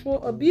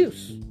sexual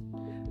abuse.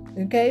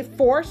 Okay,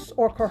 force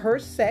or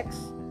coerced sex,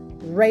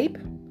 rape,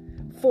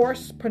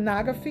 forced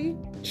pornography,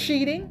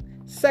 cheating,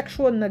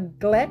 sexual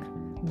neglect,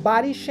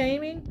 body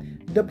shaming,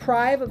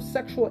 deprived of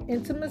sexual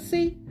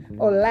intimacy,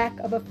 or lack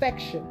of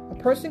affection. A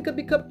person could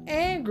become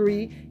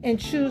angry and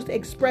choose to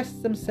express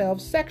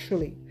themselves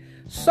sexually.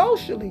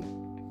 Socially,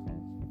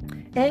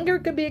 anger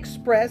could be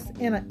expressed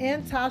in an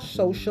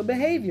antisocial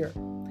behavior.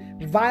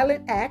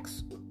 Violent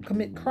acts,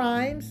 commit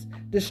crimes,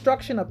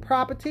 destruction of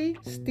property,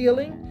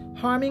 stealing,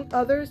 harming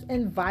others,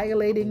 and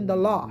violating the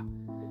law.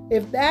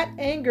 If that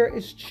anger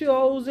is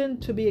chosen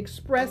to be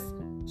expressed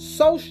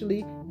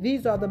socially,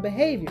 these are the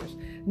behaviors.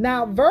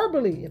 Now,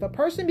 verbally, if a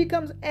person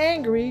becomes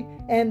angry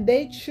and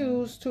they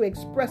choose to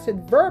express it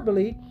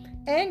verbally,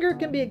 anger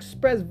can be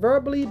expressed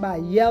verbally by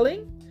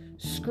yelling,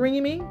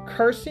 screaming,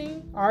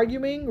 cursing,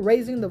 arguing,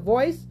 raising the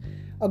voice,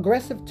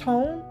 aggressive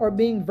tone, or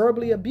being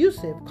verbally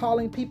abusive,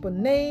 calling people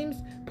names,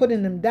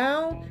 putting them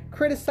down,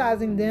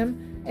 criticizing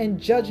them, and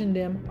judging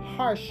them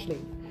harshly.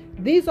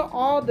 These are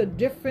all the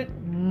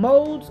different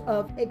modes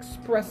of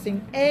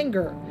expressing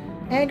anger.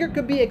 Anger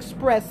could be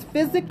expressed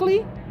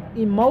physically,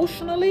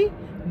 emotionally,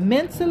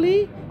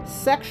 mentally,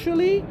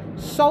 sexually,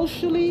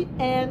 socially,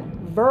 and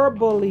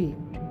verbally.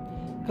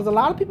 Because a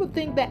lot of people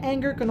think that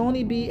anger can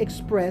only be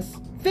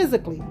expressed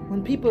physically.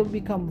 When people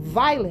become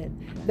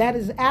violent, that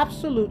is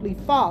absolutely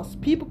false.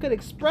 People could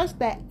express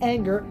that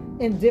anger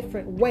in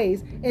different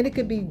ways, and it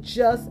could be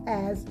just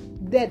as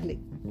deadly.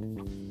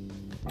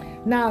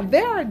 Now,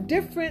 there are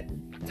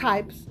different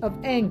types of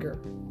anger.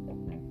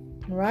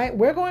 All right,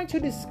 we're going to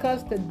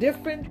discuss the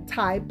different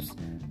types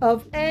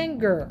of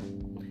anger.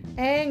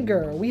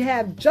 Anger. We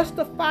have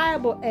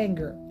justifiable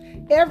anger.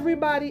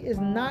 Everybody is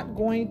not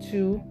going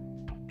to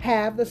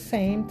have the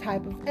same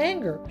type of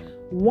anger.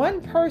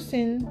 One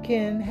person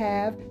can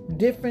have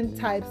different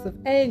types of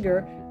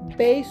anger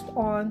based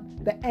on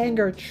the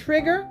anger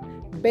trigger,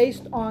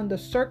 based on the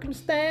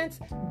circumstance,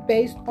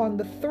 based on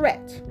the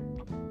threat.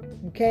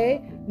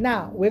 Okay?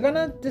 Now, we're going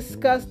to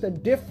discuss the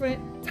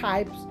different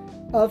types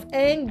of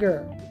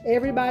anger.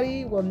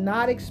 Everybody will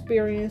not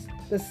experience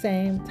the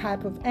same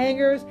type of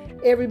angers.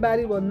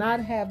 Everybody will not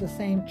have the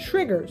same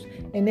triggers.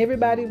 And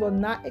everybody will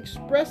not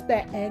express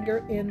that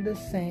anger in the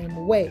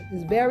same way.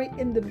 It's very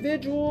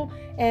individual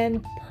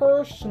and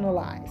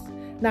personalized.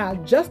 Now,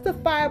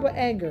 justifiable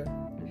anger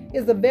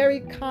is a very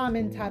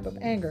common type of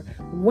anger.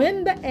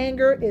 When the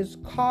anger is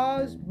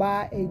caused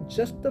by a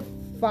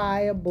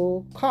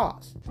justifiable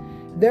cause.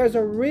 There's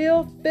a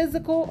real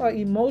physical or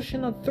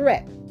emotional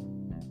threat.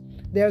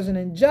 There's an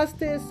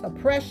injustice,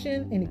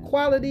 oppression,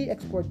 inequality,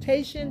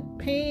 exploitation,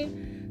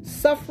 pain,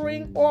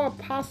 suffering, or a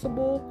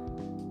possible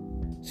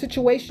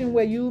situation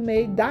where you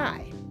may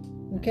die.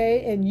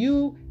 Okay? And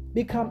you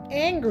become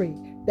angry.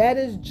 That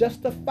is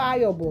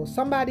justifiable.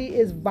 Somebody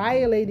is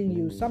violating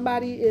you.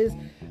 Somebody is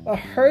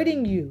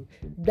hurting you.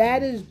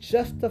 That is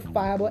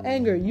justifiable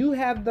anger. You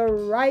have the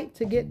right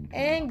to get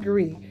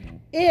angry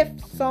if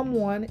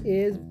someone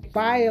is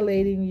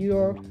violating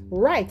your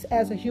rights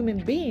as a human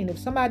being. If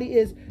somebody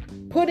is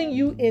putting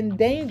you in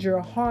danger,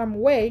 harm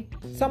way,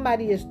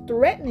 somebody is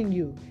threatening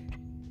you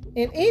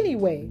in any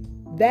way,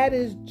 that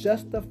is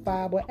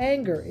justifiable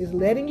anger. Is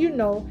letting you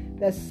know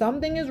that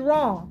something is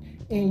wrong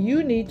and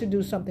you need to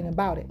do something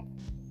about it.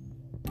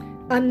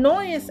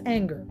 Annoyance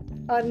anger.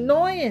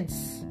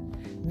 Annoyance.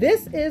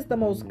 This is the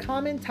most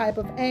common type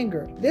of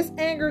anger. This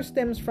anger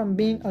stems from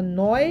being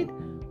annoyed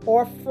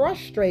or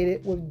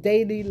frustrated with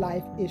daily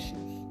life issues.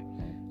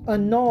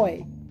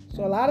 Annoyed.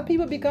 So a lot of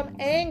people become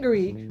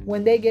angry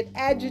when they get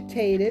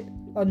agitated,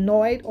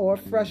 annoyed, or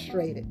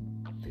frustrated.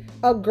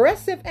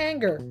 Aggressive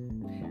anger.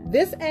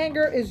 This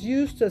anger is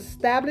used to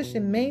establish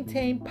and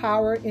maintain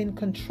power and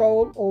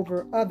control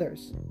over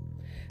others.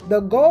 The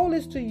goal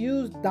is to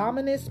use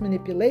dominance,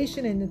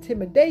 manipulation, and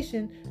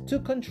intimidation to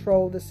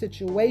control the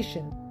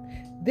situation.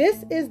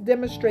 This is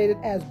demonstrated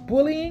as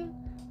bullying,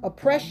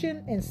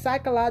 oppression, and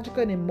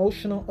psychological and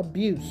emotional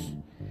abuse.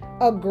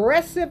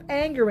 Aggressive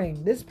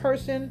angering. This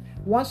person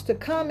wants to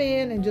come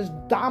in and just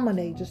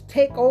dominate, just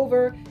take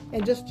over,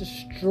 and just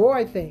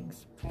destroy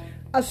things.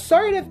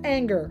 Assertive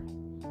anger.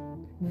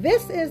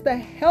 This is the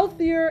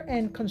healthier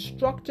and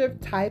constructive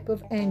type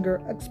of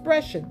anger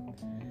expression.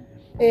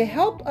 It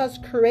helps us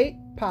create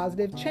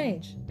positive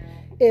change.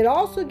 It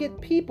also gets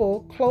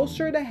people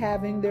closer to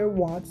having their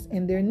wants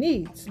and their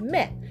needs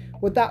met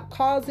without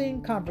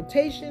causing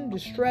confrontation,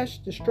 distress,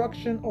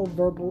 destruction, or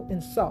verbal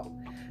insult.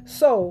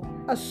 So,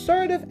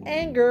 assertive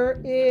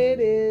anger, it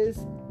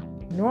is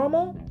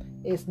normal,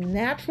 it's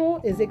natural,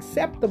 it's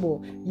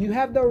acceptable. You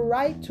have the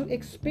right to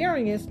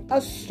experience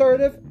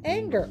assertive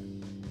anger.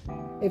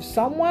 If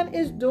someone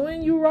is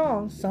doing you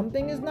wrong,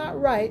 something is not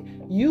right,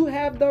 you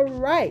have the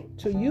right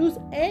to use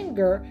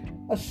anger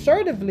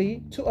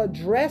assertively to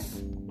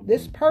address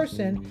this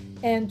person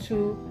and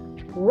to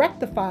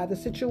rectify the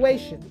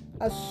situation.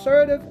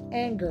 Assertive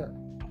anger.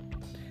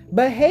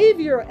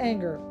 Behavior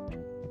anger.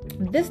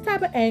 This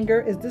type of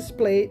anger is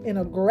displayed in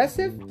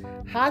aggressive,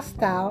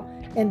 hostile,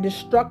 and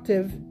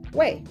destructive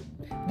way.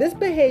 This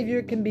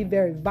behavior can be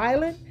very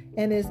violent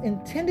and is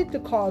intended to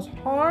cause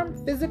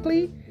harm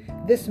physically.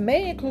 This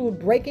may include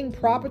breaking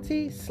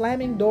property,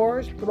 slamming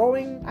doors,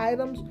 throwing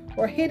items,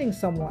 or hitting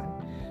someone.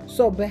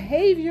 So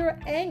behavior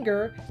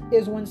anger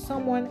is when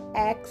someone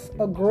acts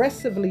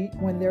aggressively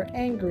when they're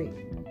angry.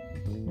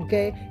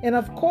 Okay? And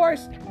of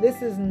course,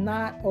 this is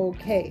not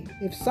okay.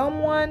 If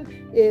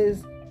someone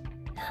is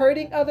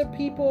hurting other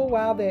people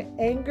while they're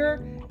angry,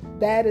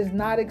 that is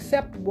not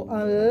acceptable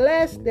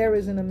unless there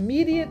is an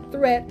immediate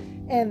threat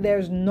and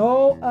there's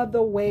no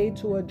other way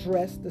to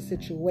address the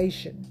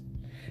situation.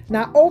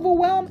 Now,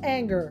 overwhelm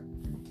anger.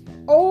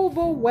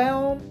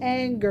 Overwhelm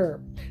anger.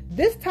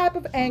 This type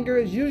of anger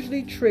is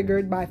usually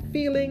triggered by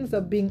feelings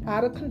of being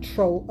out of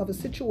control of a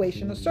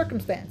situation or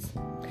circumstance,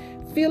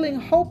 feeling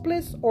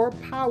hopeless or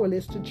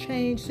powerless to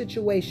change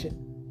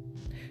situation.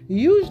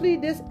 Usually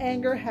this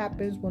anger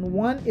happens when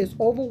one is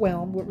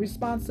overwhelmed with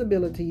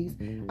responsibilities,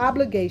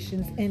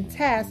 obligations, and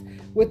tasks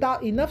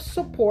without enough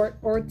support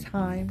or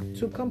time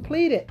to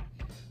complete it.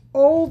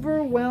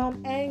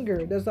 Overwhelmed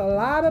anger. There's a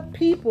lot of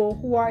people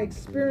who are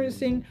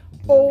experiencing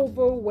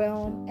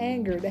overwhelmed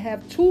anger. They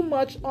have too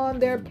much on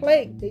their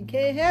plate. They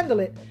can't handle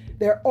it.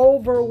 They're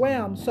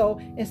overwhelmed. So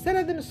instead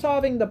of them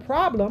solving the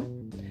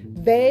problem,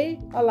 they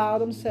allow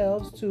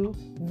themselves to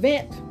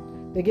vent.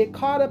 They get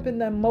caught up in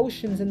the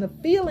emotions and the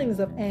feelings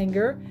of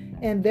anger,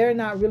 and they're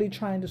not really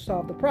trying to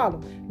solve the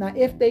problem. Now,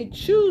 if they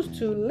choose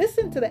to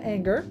listen to the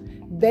anger,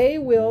 they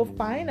will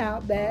find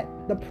out that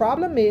the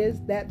problem is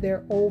that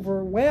they're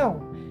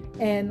overwhelmed.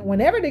 And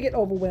whenever they get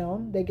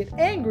overwhelmed, they get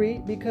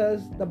angry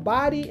because the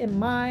body and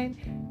mind,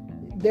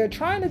 they're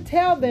trying to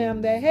tell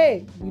them that,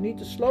 hey, you need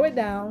to slow it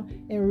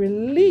down and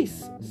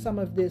release some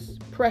of this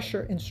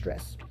pressure and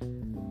stress.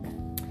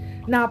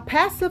 Now,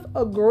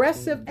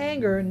 passive-aggressive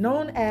anger,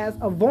 known as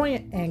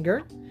avoidant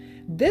anger,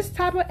 this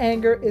type of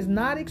anger is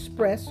not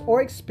expressed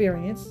or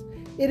experienced.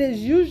 It is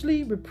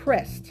usually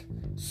repressed,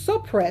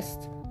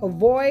 suppressed,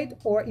 avoided,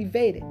 or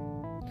evaded.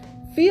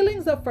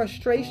 Feelings of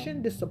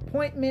frustration,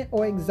 disappointment,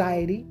 or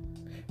anxiety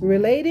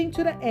relating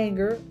to the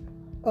anger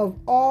of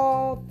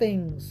all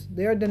things,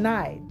 they're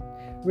denied.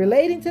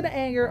 Relating to the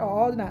anger are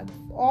all denied.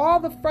 All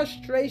the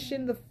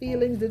frustration, the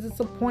feelings, the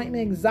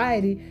disappointment,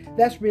 anxiety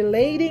that's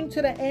relating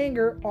to the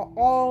anger are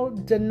all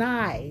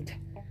denied.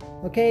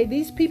 Okay,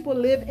 these people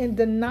live in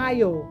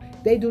denial.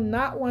 They do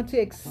not want to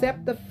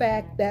accept the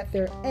fact that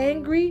they're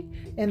angry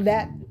and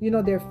that,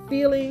 they're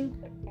feeling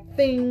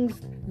things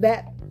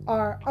that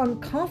are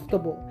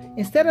uncomfortable.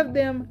 Instead of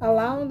them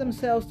allowing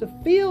themselves to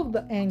feel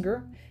the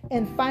anger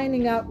and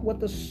finding out what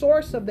the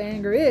source of the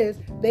anger is,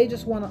 they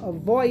just want to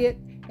avoid it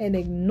and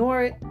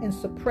ignore it and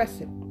suppress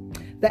it.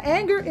 The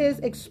anger is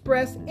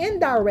expressed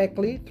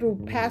indirectly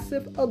through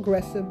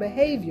passive-aggressive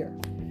behavior.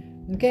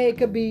 Okay, it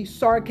could be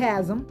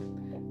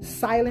sarcasm,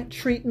 silent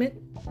treatment,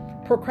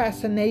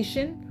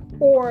 procrastination,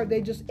 or they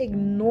just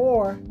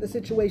ignore the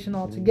situation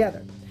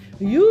altogether.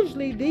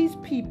 Usually these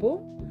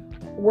people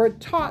were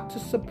taught to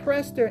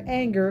suppress their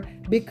anger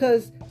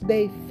because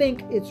they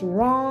think it's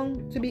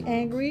wrong to be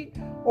angry,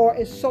 or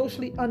it's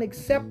socially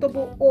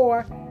unacceptable,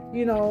 or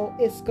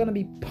it's going to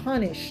be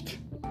punished.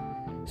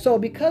 So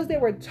because they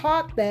were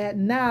taught that,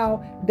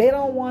 now they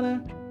don't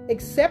want to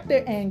accept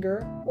their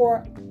anger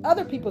or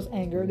other people's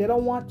anger. They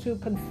don't want to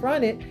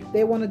confront it.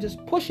 They want to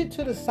just push it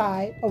to the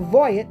side,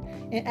 avoid it,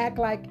 and act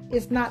like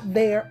it's not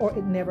there or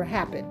it never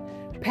happened.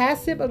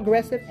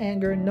 Passive-aggressive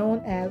anger, known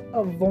as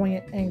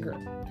avoidant anger.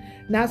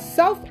 Now,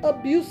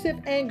 self-abusive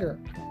anger.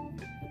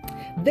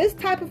 This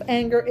type of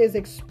anger is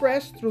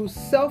expressed through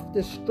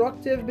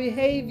self-destructive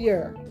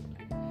behavior,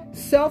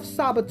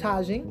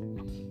 self-sabotaging,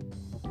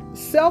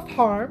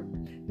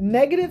 self-harm,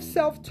 negative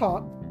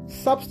self-talk,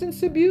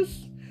 substance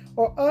abuse,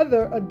 or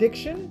other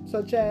addiction,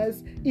 such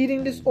as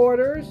eating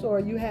disorders, or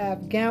you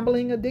have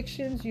gambling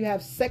addictions, you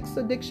have sex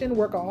addiction,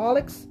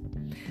 workaholics.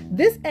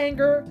 This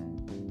anger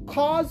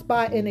caused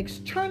by an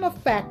external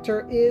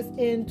factor is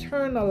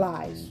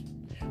internalized.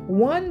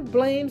 One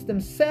blames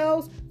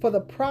themselves for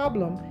the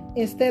problem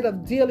instead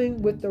of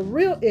dealing with the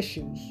real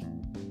issues.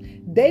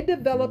 They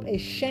develop a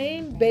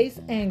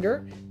shame-based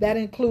anger that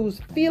includes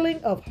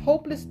feeling of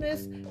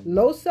hopelessness,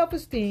 low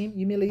self-esteem,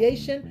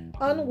 humiliation,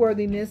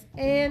 unworthiness,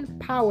 and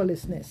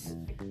powerlessness.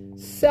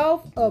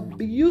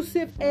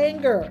 Self-abusive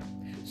anger.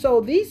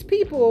 So these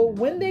people,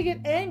 when they get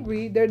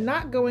angry, they're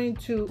not going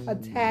to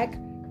attack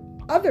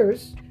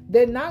others.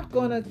 They're not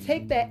going to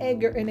take that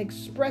anger and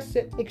express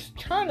it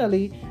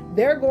externally.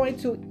 They're going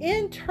to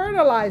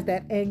internalize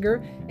that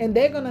anger, and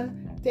they're going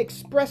to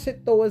express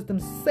it towards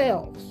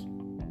themselves.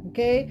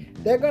 Okay?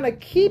 They're going to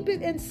keep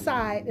it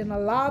inside and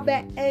allow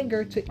that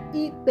anger to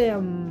eat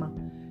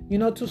them,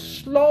 to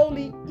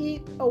slowly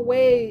eat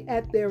away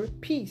at their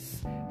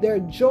peace, their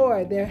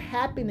joy, their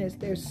happiness,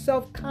 their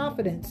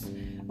self-confidence.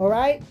 All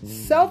right?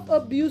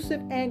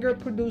 Self-abusive anger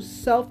produces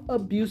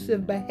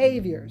self-abusive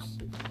behaviors.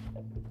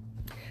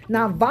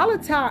 Now,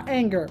 volatile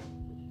anger.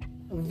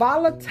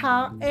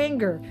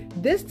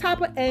 This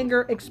type of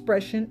anger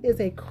expression is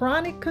a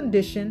chronic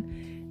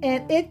condition,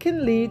 and it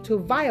can lead to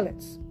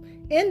violence.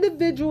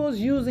 Individuals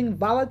using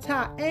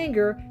volatile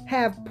anger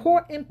have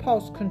poor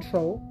impulse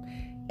control,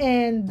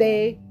 and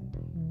they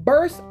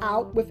burst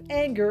out with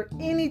anger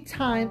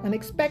anytime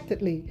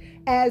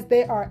unexpectedly, as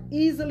they are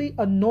easily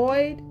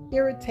annoyed,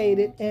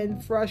 irritated,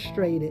 and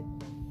frustrated.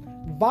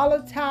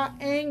 Volatile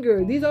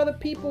anger. These are the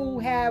people who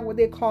have what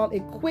they call a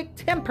quick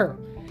temper.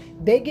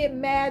 They get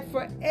mad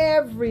for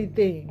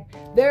everything.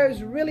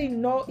 There's really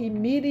no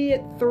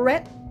immediate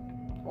threat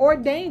or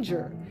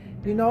danger.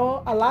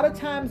 A lot of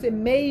times it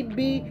may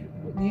be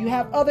you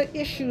have other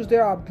issues that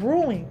are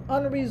brewing,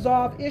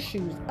 unresolved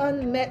issues,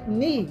 unmet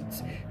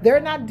needs.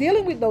 They're not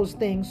dealing with those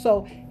things.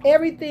 So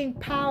everything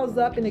piles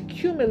up and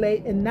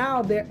accumulates, and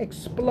now they're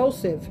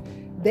explosive.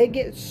 They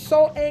get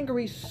so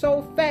angry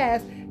so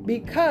fast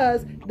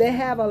because they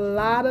have a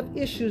lot of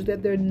issues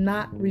that they're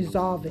not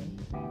resolving.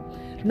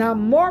 Now,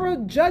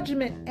 moral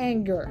judgment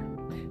anger.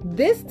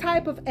 This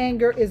type of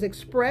anger is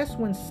expressed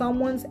when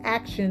someone's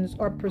actions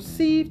are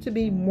perceived to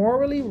be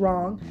morally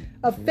wrong,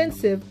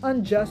 offensive,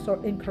 unjust,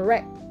 or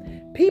incorrect.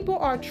 People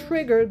are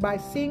triggered by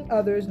seeing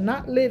others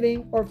not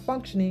living or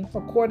functioning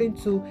according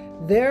to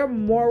their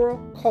moral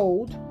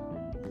code,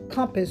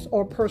 compass,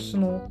 or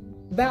personal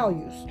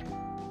values.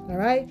 All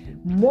right?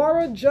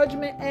 Moral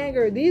judgment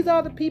anger. These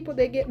are the people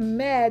that get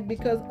mad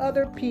because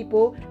other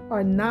people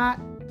are not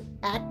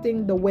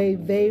acting the way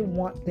they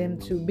want them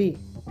to be.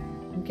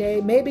 Okay?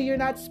 Maybe you're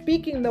not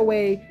speaking the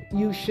way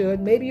you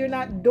should. Maybe you're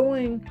not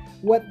doing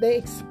what they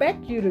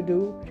expect you to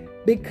do.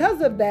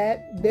 Because of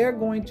that, they're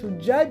going to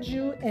judge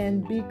you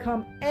and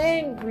become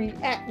angry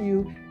at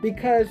you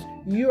because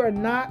you are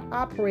not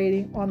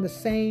operating on the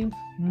same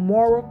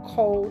moral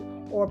code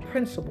or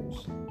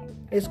principles.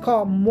 It's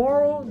called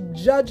moral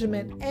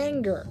judgment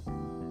anger.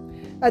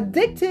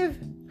 Addictive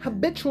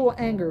habitual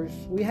angers.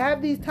 We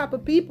have these type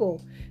of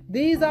people.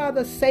 These are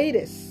the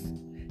sadists.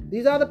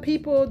 These are the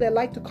people that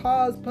like to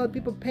cause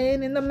people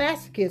pain, and the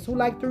masochists who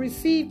like to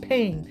receive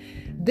pain.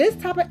 This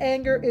type of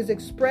anger is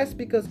expressed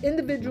because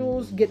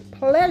individuals get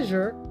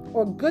pleasure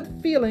or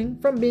good feeling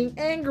from being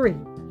angry.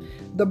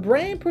 The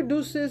brain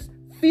produces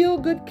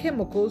feel-good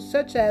chemicals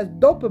such as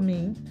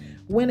dopamine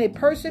when a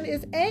person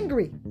is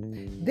angry.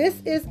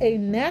 This is a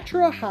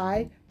natural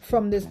high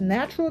from this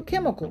natural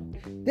chemical.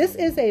 This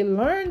is a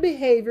learned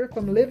behavior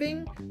from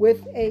living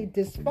with a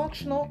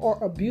dysfunctional or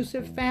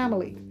abusive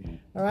family.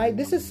 All right,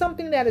 this is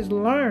something that is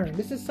learned.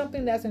 This is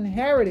something that's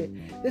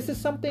inherited. This is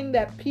something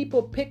that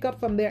people pick up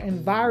from their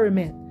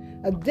environment.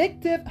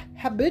 Addictive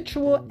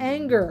habitual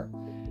anger.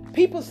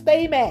 People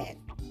stay mad.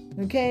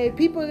 Okay,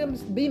 people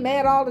be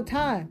mad all the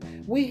time.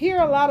 We hear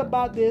a lot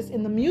about this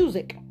in the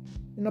music.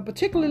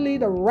 Particularly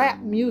the rap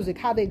music,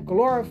 how they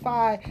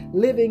glorify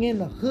living in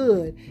the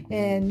hood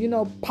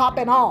and,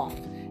 popping off.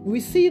 We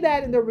see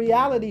that in the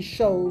reality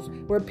shows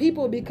where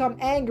people become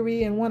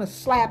angry and want to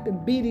slap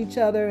and beat each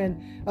other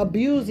and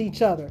abuse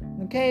each other.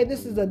 Okay,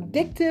 this is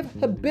addictive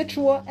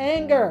habitual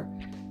anger.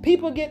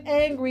 People get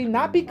angry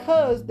not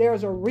because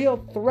there's a real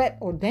threat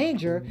or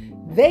danger.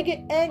 They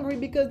get angry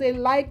because they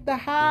like the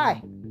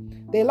high.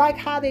 They like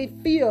how they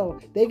feel.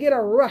 They get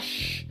a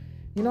rush.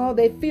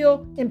 They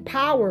feel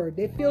empowered.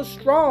 They feel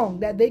strong,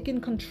 that they can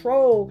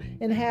control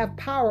and have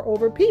power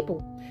over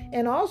people.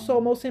 And also,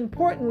 most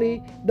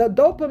importantly, the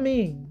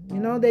dopamine.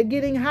 They're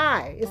getting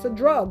high. It's a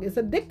drug. It's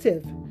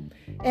addictive.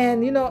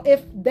 And,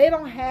 if they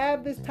don't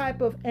have this type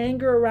of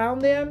anger around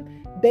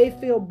them, they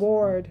feel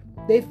bored.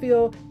 They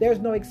feel there's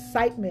no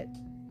excitement.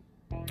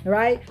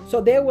 Right?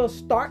 So they will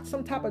start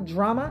some type of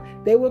drama.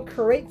 They will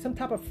create some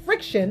type of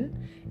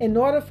friction. in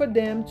order for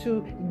them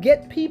to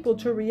get people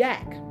to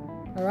react.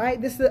 All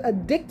right, this is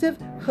addictive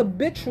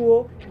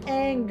habitual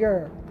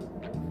anger.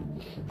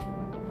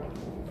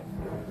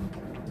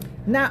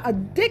 Now,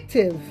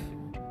 addictive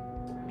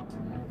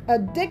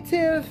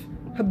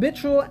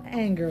habitual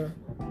anger,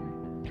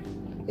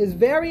 it's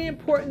very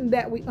important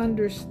that we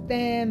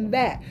understand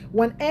that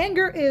when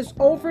anger is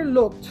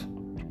overlooked,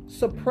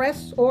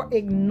 suppressed, or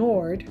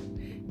ignored,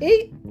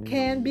 it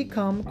can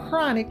become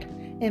chronic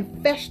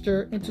and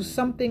fester into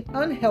something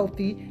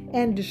unhealthy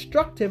and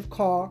destructive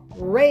called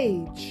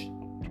rage.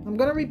 I'm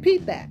going to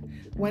repeat that.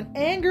 When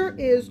anger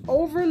is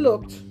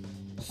overlooked,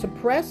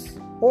 suppressed,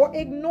 or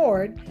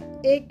ignored,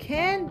 it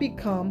can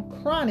become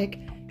chronic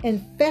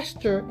and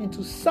fester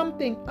into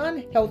something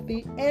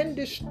unhealthy and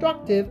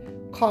destructive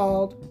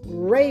called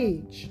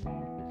rage.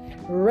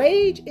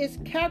 Rage is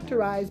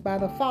characterized by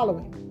the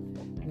following: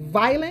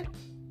 violent,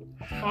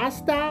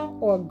 hostile,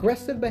 or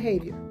aggressive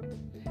behavior,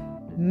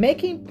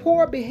 making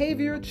poor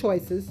behavioral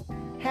choices,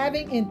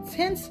 having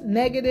intense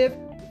negative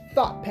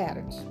thought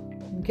patterns.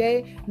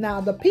 Okay,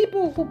 now the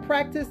people who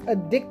practice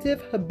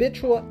addictive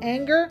habitual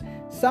anger,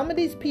 some of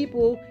these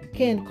people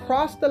can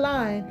cross the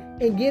line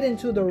and get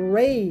into the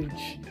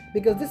rage,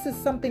 because this is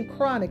something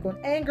chronic. When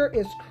anger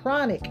is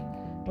chronic,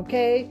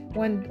 okay,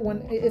 when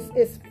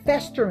it's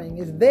festering,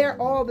 it's there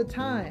all the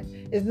time,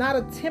 it's not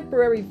a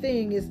temporary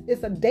thing,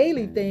 it's a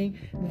daily thing,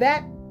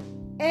 that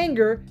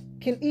anger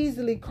can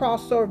easily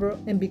cross over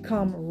and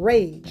become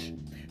rage.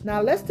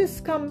 Now let's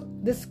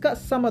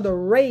discuss some of the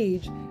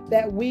rage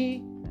that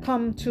we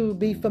come to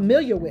be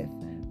familiar with.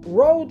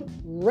 Road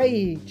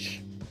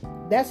rage.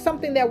 That's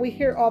something that we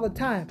hear all the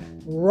time.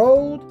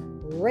 Road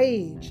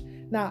rage.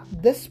 Now,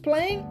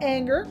 displaying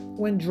anger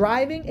when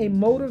driving a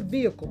motor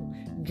vehicle.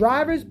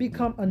 Drivers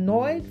become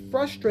annoyed,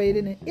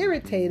 frustrated, and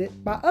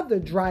irritated by other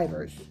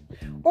drivers.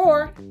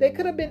 Or they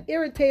could have been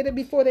irritated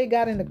before they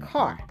got in the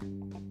car.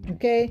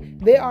 Okay?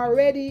 They're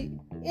already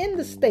in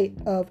the state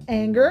of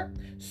anger,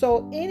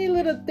 so any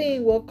little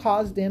thing will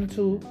cause them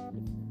to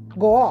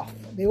go off.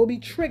 They will be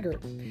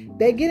triggered.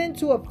 They get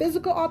into a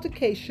physical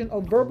altercation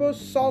or verbal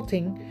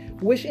assaulting,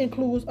 which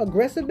includes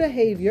aggressive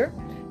behavior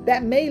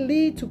that may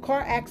lead to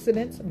car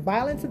accidents,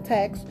 violent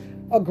attacks,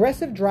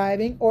 aggressive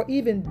driving, or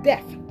even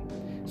death.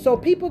 So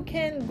people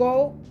can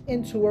go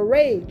into a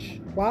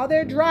rage while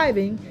they're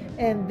driving,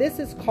 and this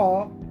is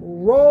called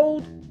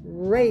road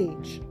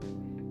rage.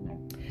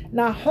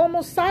 Now,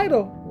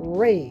 homicidal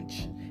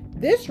rage.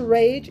 This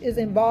rage is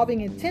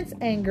involving intense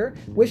anger,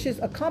 which is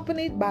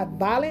accompanied by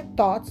violent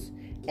thoughts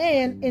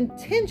and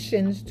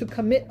intentions to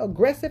commit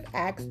aggressive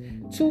acts,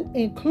 to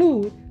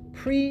include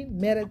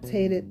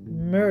premeditated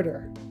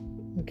murder.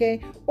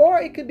 Okay? Or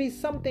it could be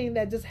something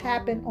that just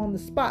happened on the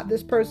spot.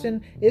 This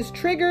person is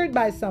triggered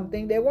by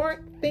something. They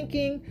weren't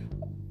thinking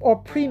or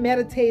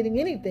premeditating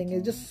anything.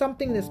 It's just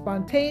something that's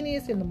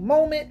spontaneous in the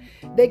moment.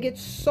 They get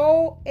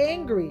so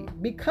angry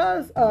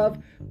because of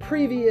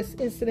previous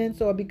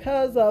incidents or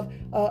because of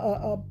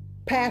a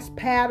past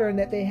pattern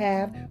that they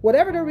have.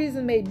 Whatever the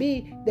reason may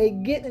be, they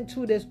get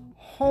into this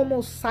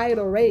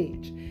homicidal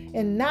rage.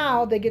 And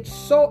now they get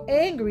so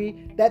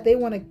angry that they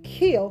want to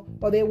kill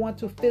or they want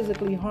to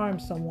physically harm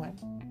someone.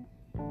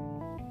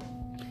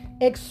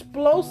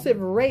 Explosive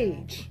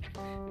rage.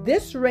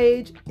 This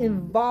rage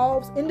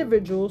involves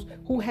individuals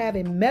who have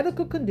a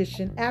medical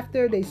condition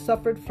after they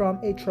suffered from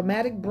a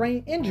traumatic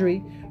brain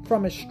injury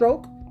from a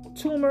stroke,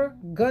 tumor,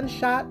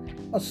 gunshot,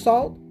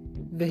 assault,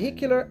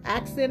 vehicular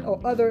accident,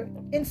 or other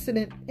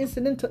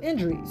incidental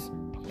injuries.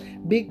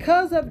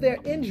 Because of their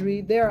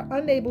injury, they are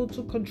unable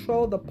to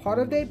control the part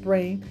of their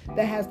brain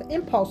that has the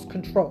impulse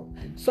control.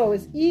 So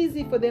it's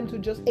easy for them to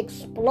just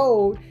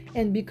explode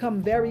and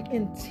become very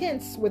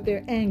intense with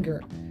their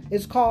anger.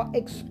 It's called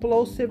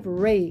explosive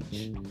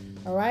rage.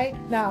 All right.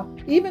 Now,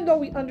 even though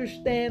we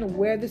understand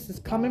where this is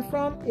coming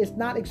from, it's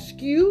not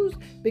excused,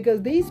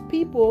 because these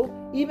people,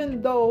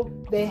 even though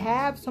they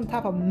have some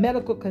type of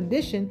medical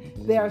condition,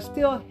 they are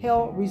still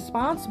held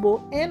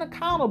responsible and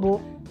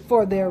accountable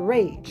for their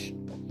rage.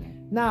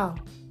 Now,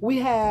 we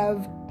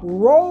have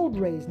road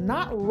rage,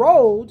 not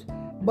road,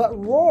 but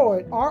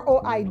roid,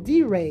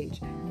 R-O-I-D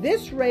rage.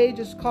 This rage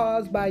is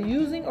caused by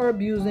using or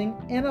abusing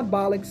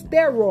anabolic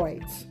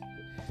steroids.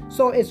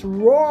 So it's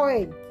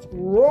roid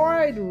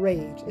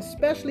rage,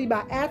 especially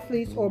by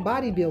athletes or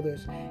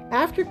bodybuilders.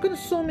 After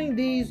consuming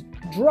these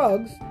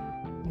drugs,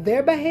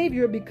 their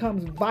behavior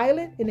becomes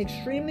violent and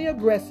extremely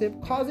aggressive,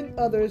 causing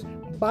others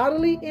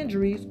bodily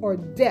injuries or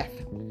death.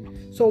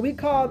 So we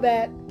call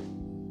that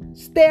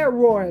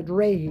steroid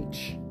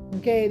rage.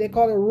 Okay, they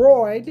call it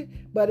roid,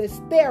 but it's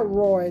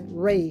steroid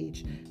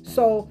rage.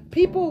 So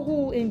people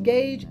who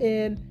engage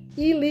in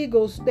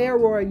illegal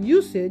steroid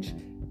usage,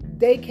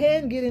 they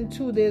can get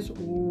into this,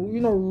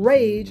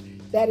 rage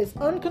that is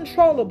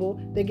uncontrollable.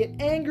 They get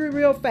angry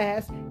real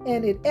fast,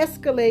 and it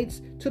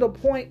escalates to the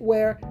point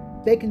where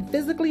they can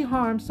physically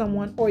harm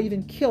someone or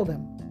even kill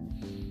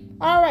them.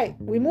 All right,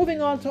 we're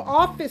moving on to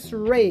office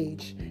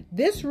rage.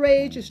 This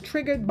rage is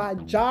triggered by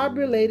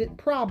job-related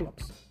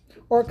problems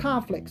or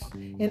conflicts.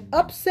 An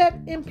upset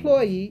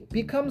employee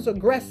becomes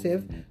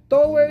aggressive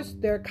towards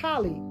their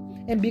colleague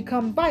and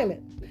become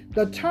violent.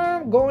 The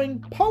term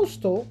going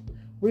postal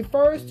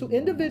refers to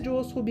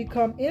individuals who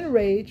become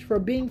enraged for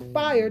being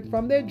fired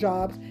from their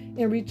jobs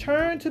and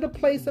return to the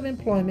place of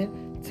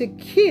employment to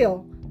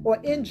kill or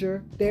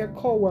injure their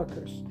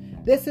co-workers.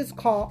 This is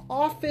called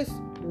office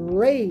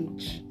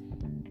rage.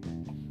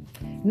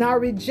 Now,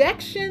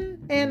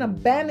 rejection and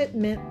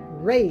abandonment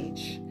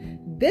rage.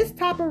 This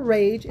type of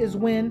rage is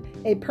when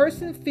a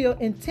person feels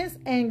intense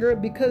anger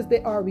because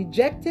they are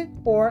rejected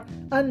or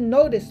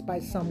unnoticed by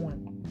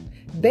someone.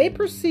 They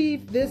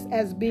perceive this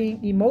as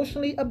being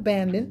emotionally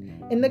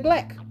abandoned and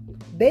neglect.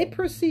 They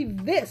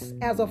perceive this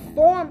as a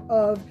form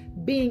of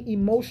being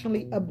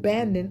emotionally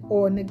abandoned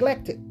or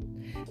neglected.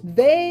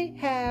 They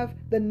have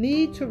the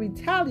need to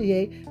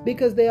retaliate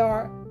because they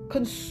are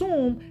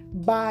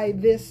consumed by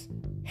this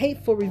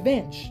hateful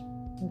revenge.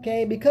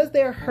 Okay, because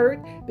they're hurt,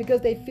 because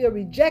they feel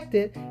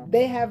rejected,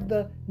 they have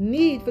the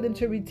need for them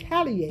to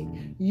retaliate.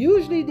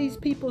 Usually these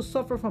people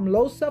suffer from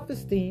low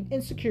self-esteem,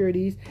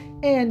 insecurities,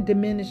 and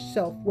diminished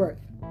self-worth.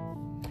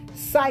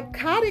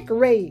 Psychotic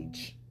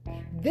rage.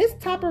 This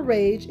type of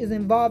rage is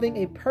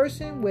involving a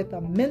person with a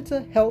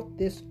mental health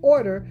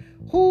disorder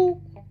who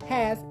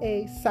has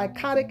a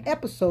psychotic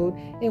episode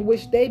in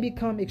which they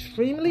become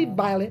extremely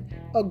violent,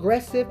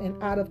 aggressive,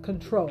 and out of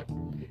control.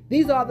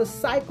 These are the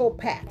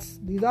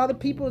psychopaths. These are the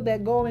people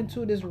that go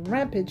into this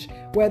rampage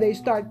where they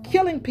start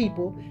killing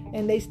people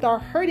and they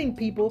start hurting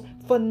people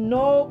for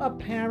no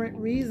apparent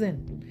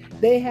reason.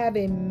 They have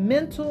a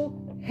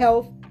mental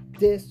health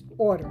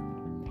disorder.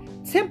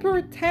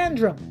 Temper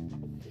tantrum.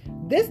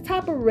 This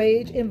type of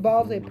rage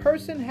involves a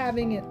person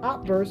having an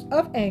outburst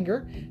of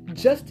anger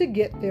just to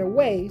get their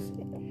ways,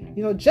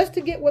 just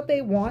to get what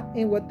they want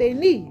and what they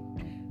need.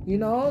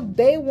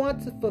 They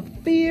want to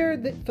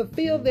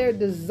fulfill their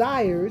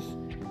desires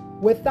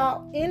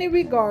without any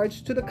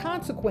regards to the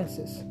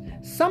consequences.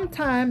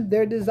 Sometimes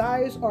their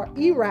desires are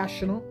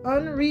irrational,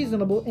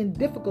 unreasonable, and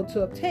difficult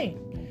to obtain,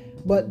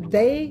 but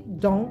they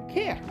don't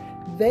care.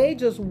 They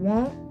just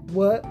want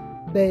what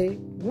they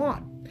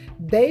want.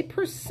 They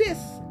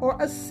persist or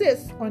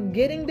assist on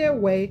getting their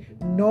way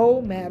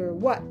no matter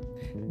what.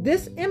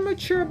 This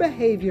immature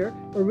behavior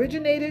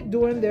originated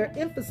during their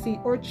infancy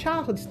or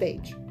childhood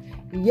stage,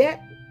 yet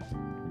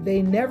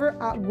they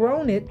never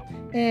outgrown it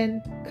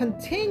and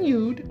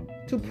continued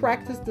to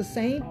practice the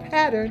same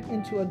pattern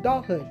into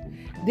adulthood.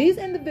 These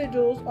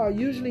individuals are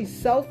usually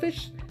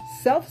selfish,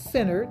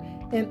 self-centered,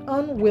 and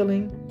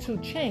unwilling to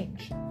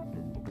change.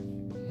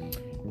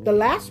 The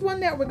last one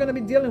that we're going to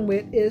be dealing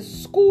with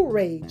is school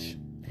rage.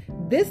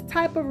 This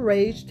type of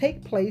rage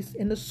takes place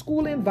in the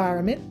school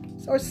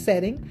environment or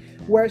setting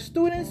where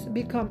students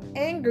become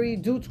angry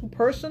due to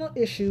personal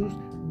issues,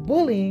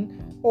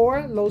 bullying,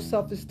 or low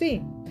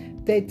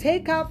self-esteem. They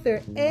take out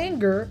their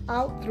anger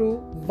out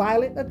through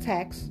violent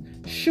attacks,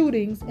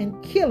 shootings,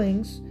 and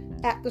killings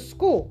at the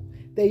school.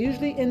 They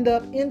usually end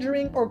up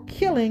injuring or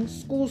killing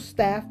school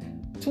staff,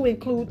 to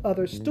include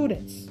other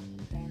students.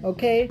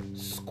 Okay,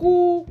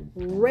 school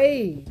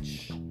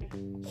rage.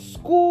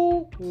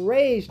 School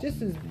rage.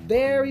 This is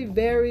very,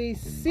 very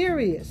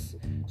serious.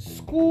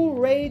 School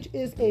rage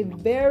is a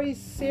very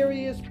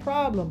serious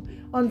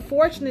problem.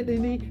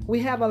 Unfortunately, we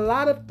have a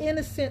lot of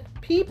innocent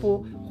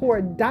people who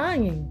are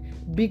dying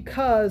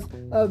because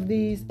of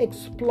these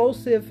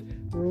explosive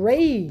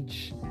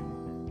rage.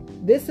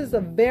 This is a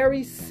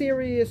very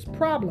serious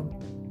problem.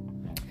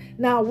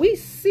 Now, we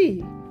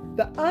see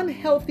the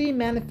unhealthy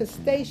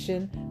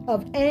manifestation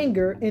of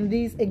anger in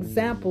these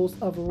examples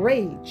of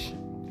rage.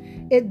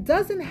 It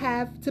doesn't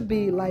have to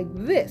be like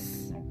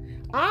this.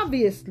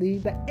 Obviously,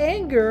 the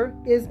anger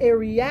is a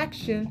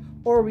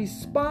reaction or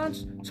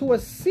response to a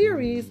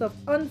series of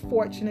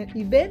unfortunate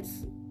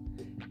events,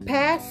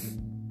 past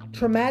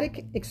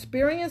traumatic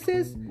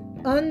experiences,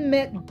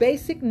 unmet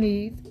basic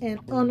needs, and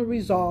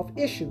unresolved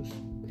issues.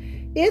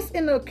 It's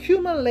an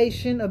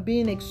accumulation of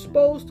being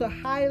exposed to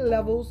high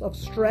levels of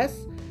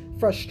stress,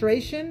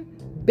 frustration,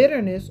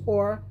 bitterness,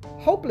 or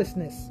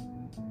hopelessness.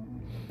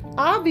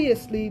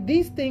 Obviously,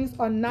 these things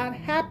are not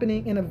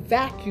happening in a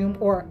vacuum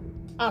or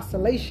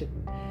isolation.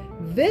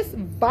 This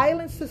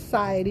violent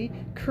society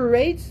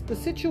creates the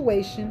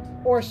situation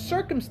or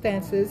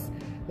circumstances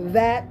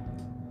that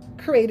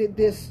created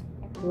this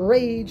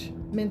rage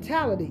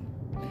mentality.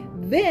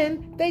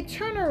 Then they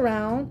turn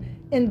around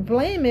and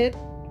blame it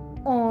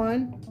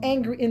on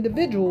angry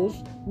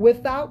individuals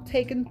without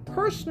taking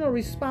personal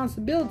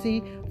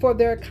responsibility for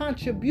their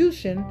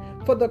contribution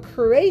for the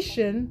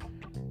creation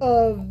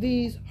of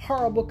these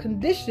horrible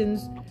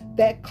conditions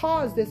that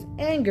caused this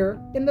anger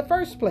in the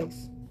first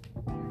place.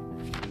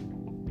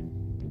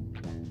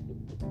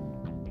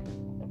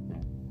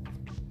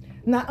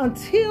 Now,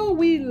 until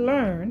we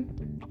learn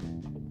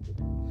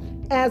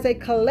as a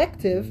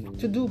collective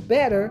to do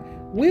better,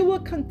 we will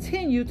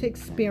continue to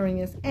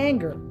experience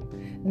anger.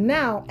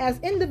 Now, as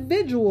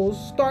individuals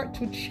start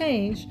to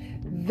change,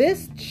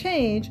 this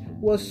change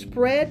will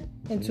spread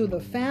into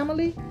the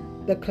family,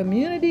 the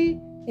community,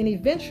 and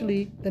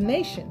eventually the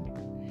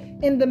nation.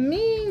 In the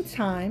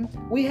meantime,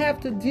 we have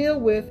to deal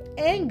with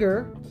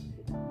anger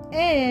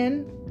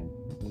and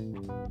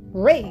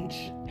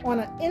rage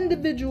on an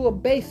individual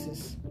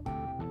basis.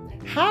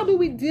 How do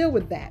we deal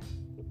with that?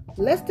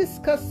 Let's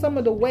discuss some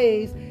of the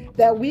ways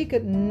that we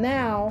could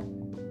now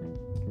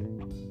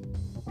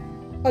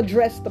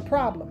address the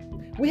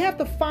problem. We have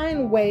to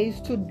find ways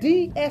to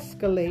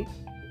de-escalate,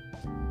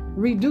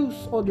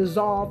 reduce, or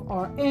dissolve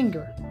our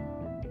anger.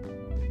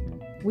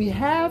 We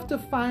have to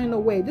find a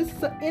way. This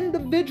is an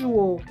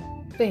individual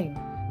thing,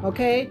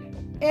 okay?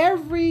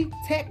 Every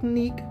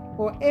technique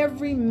or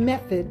every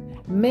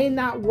method may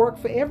not work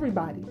for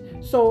everybody.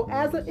 So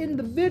as an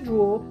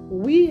individual,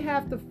 we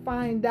have to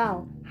find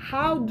out,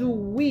 how do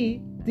we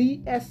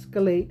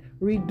de-escalate,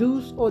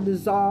 reduce, or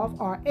dissolve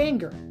our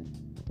anger?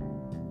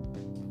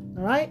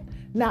 All right?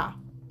 Now,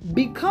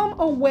 become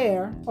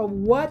aware of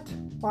what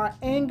our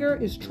anger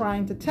is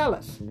trying to tell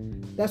us.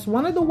 That's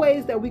one of the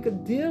ways that we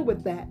could deal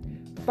with that.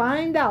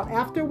 Find out,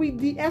 after we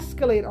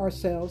de-escalate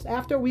ourselves,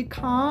 after we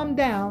calm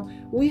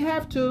down, we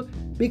have to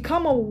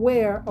become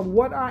aware of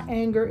what our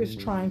anger is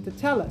trying to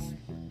tell us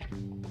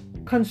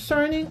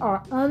concerning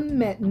our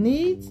unmet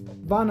needs,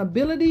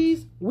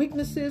 vulnerabilities,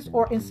 weaknesses,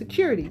 or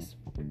insecurities.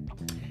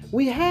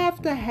 We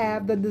have to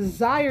have the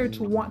desire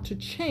to want to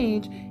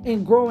change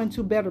and grow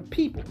into better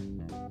people.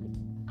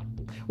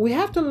 We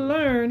have to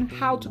learn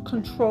how to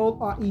control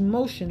our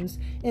emotions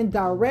and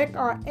direct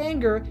our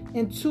anger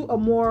into a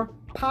more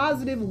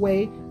positive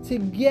way to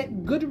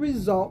get good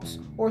results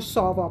or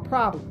solve our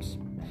problems.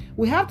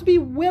 We have to be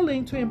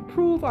willing to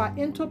improve our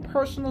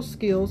interpersonal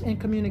skills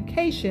and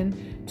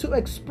communication to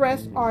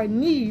express our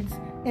needs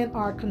and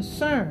our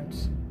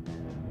concerns.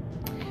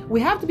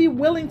 We have to be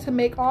willing to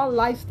make all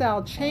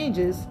lifestyle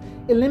changes,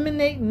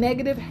 eliminate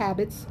negative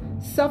habits,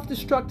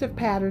 self-destructive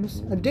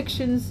patterns,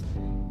 addictions,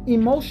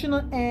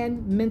 emotional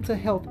and mental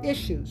health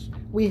issues.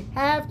 We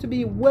have to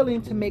be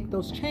willing to make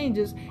those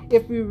changes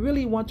if we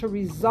really want to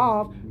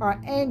resolve our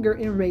anger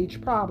and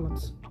rage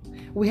problems.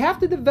 We have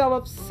to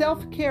develop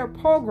self-care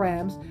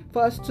programs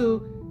for us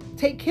to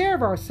take care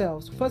of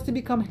ourselves, for us to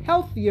become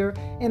healthier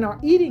in our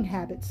eating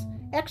habits,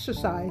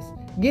 exercise,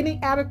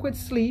 getting adequate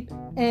sleep,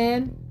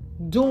 and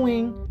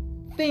doing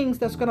things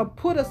that's going to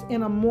put us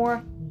in a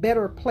more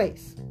better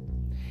place.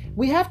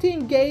 We have to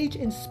engage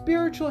in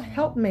spiritual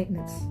health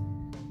maintenance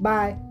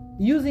by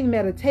using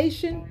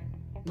meditation,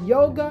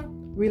 yoga,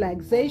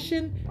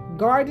 relaxation,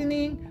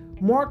 gardening,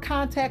 more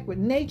contact with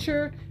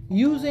nature,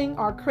 using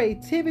our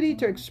creativity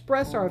to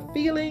express our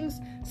feelings,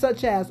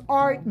 such as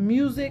art,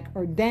 music,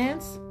 or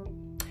dance.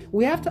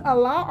 We have to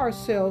allow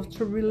ourselves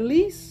to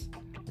release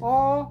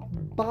all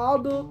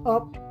bottled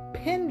up,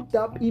 pinned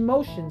up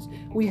emotions.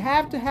 We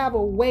have to have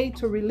a way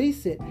to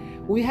release it.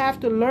 We have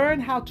to learn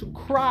how to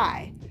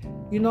cry,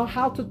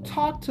 how to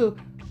talk to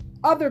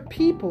other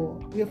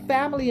people, your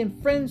family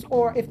and friends,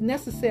 or if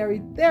necessary,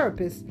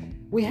 therapists.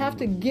 We have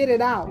to get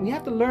it out. We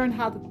have to learn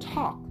how to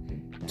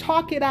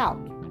talk it out.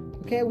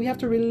 Okay, we have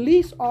to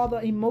release all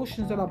the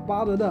emotions that are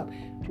bottled up.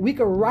 We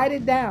could write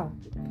it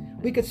down.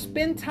 We could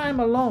spend time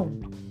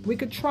alone. We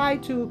could try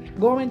to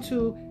go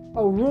into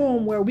a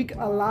room where we could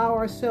allow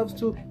ourselves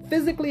to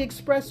physically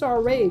express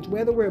our rage,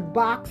 whether we're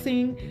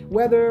boxing,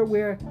 whether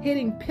we're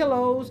hitting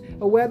pillows,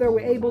 or whether we're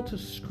able to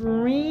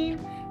scream.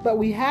 But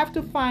we have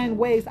to find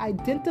ways,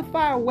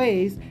 identify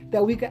ways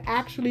that we could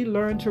actually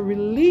learn to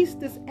release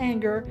this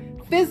anger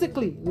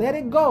physically, let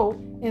it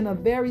go in a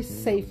very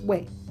safe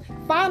way.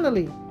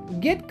 Finally,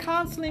 get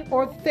counseling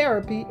or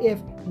therapy if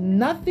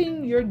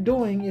nothing you're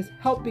doing is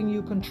helping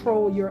you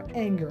control your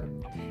anger.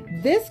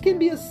 This can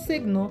be a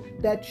signal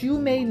that you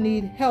may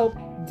need help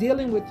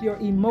dealing with your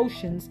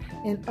emotions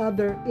and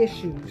other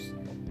issues.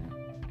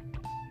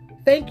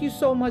 Thank you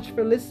so much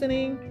for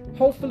listening.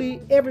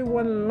 Hopefully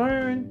everyone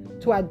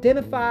learned to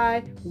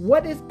identify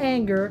what is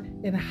anger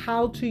and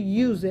how to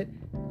use it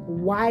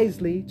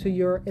wisely to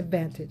your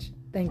advantage.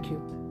 Thank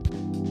you.